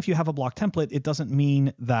that even if you have a block template, it doesn't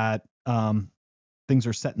mean that things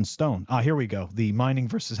are set in stone. Here we go. The mining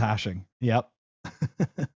versus hashing. Yep.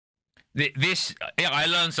 I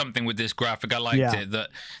learned something with this graphic. I liked it, that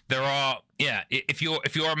there are, if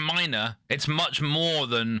you're a miner, it's much more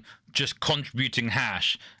than just contributing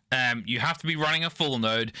hash. You have to be running a full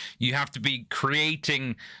node. You have to be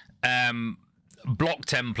creating block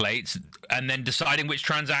templates and then deciding which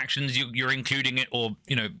transactions you're including it or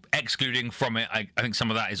excluding from it. I think some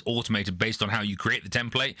of that is automated based on how you create the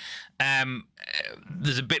template.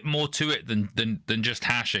 There's a bit more to it than just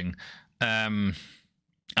hashing.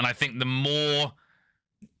 And I think the more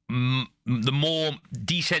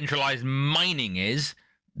decentralized mining is,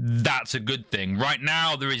 that's a good thing. Right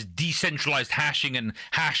now, there is decentralized hashing, and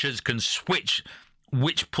hashers can switch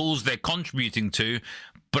which pools they're contributing to.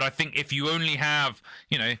 But I think if you only have,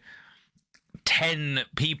 10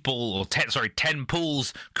 people or 10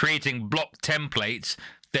 pools creating block templates,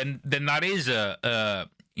 then that is a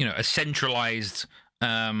centralized.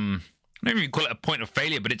 Maybe you call it a point of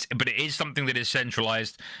failure, but it is something that is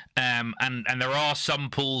centralized, and there are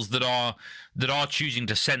some pools that are choosing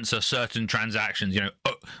to censor certain transactions,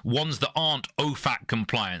 ones that aren't OFAC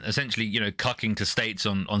compliant, essentially, cucking to states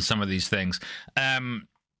on some of these things.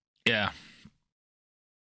 Yeah,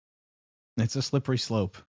 it's a slippery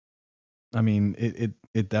slope. I mean,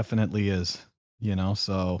 it definitely is,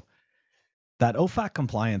 So that OFAC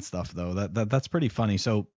compliance stuff, though, that's pretty funny.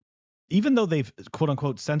 So even though they've quote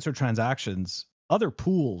unquote censored transactions, other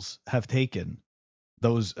pools have taken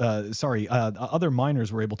those. Other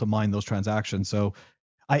miners were able to mine those transactions. So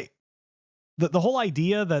the whole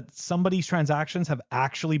idea that somebody's transactions have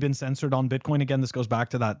actually been censored on Bitcoin, again, this goes back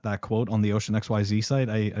to that quote on the Ocean XYZ site.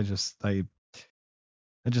 I just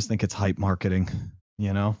think it's hype marketing,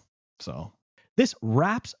 So this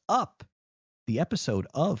wraps up the episode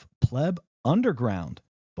of Pleb Underground.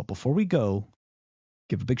 But before we go,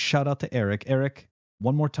 give a big shout out to Erik. Erik,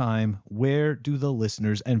 one more time, where do the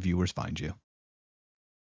listeners and viewers find you?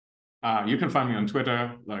 You can find me on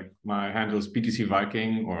Twitter. Like, my handle is BTC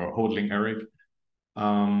Viking or Hodling Erik.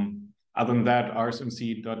 Other than that,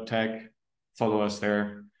 rsmc.tech. Follow us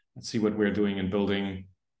there. Let's see what we're doing and building.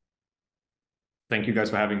 Thank you guys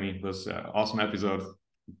for having me. It was an awesome episode.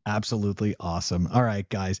 Absolutely awesome. All right,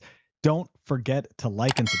 guys. Don't forget to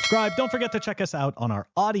like and subscribe. Don't forget to check us out on our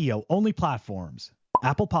audio-only platforms.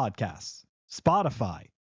 Apple Podcasts, Spotify,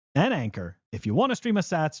 and Anchor. If you want to stream us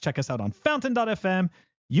sats, check us out on fountain.fm.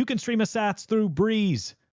 You can stream us sats through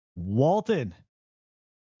Breeze. Walton.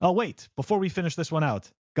 Oh, wait, before we finish this one out,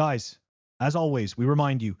 guys, as always, we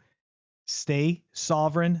remind you, stay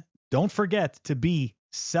sovereign. Don't forget to be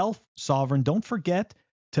self-sovereign. Don't forget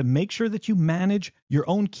to make sure that you manage your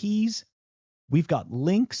own keys. We've got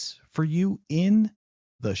links for you in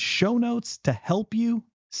the show notes to help you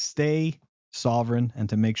stay sovereign and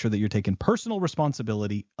to make sure that you're taking personal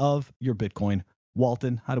responsibility of your Bitcoin.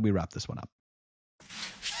 Walton, how do we wrap this one up?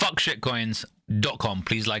 Fuckshitcoins.com.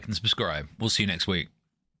 Please like and subscribe. We'll see you next week.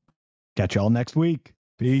 Catch y'all next week.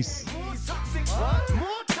 Peace. More toxic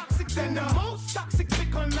than the most toxic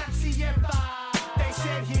Bitcoin maxi ever.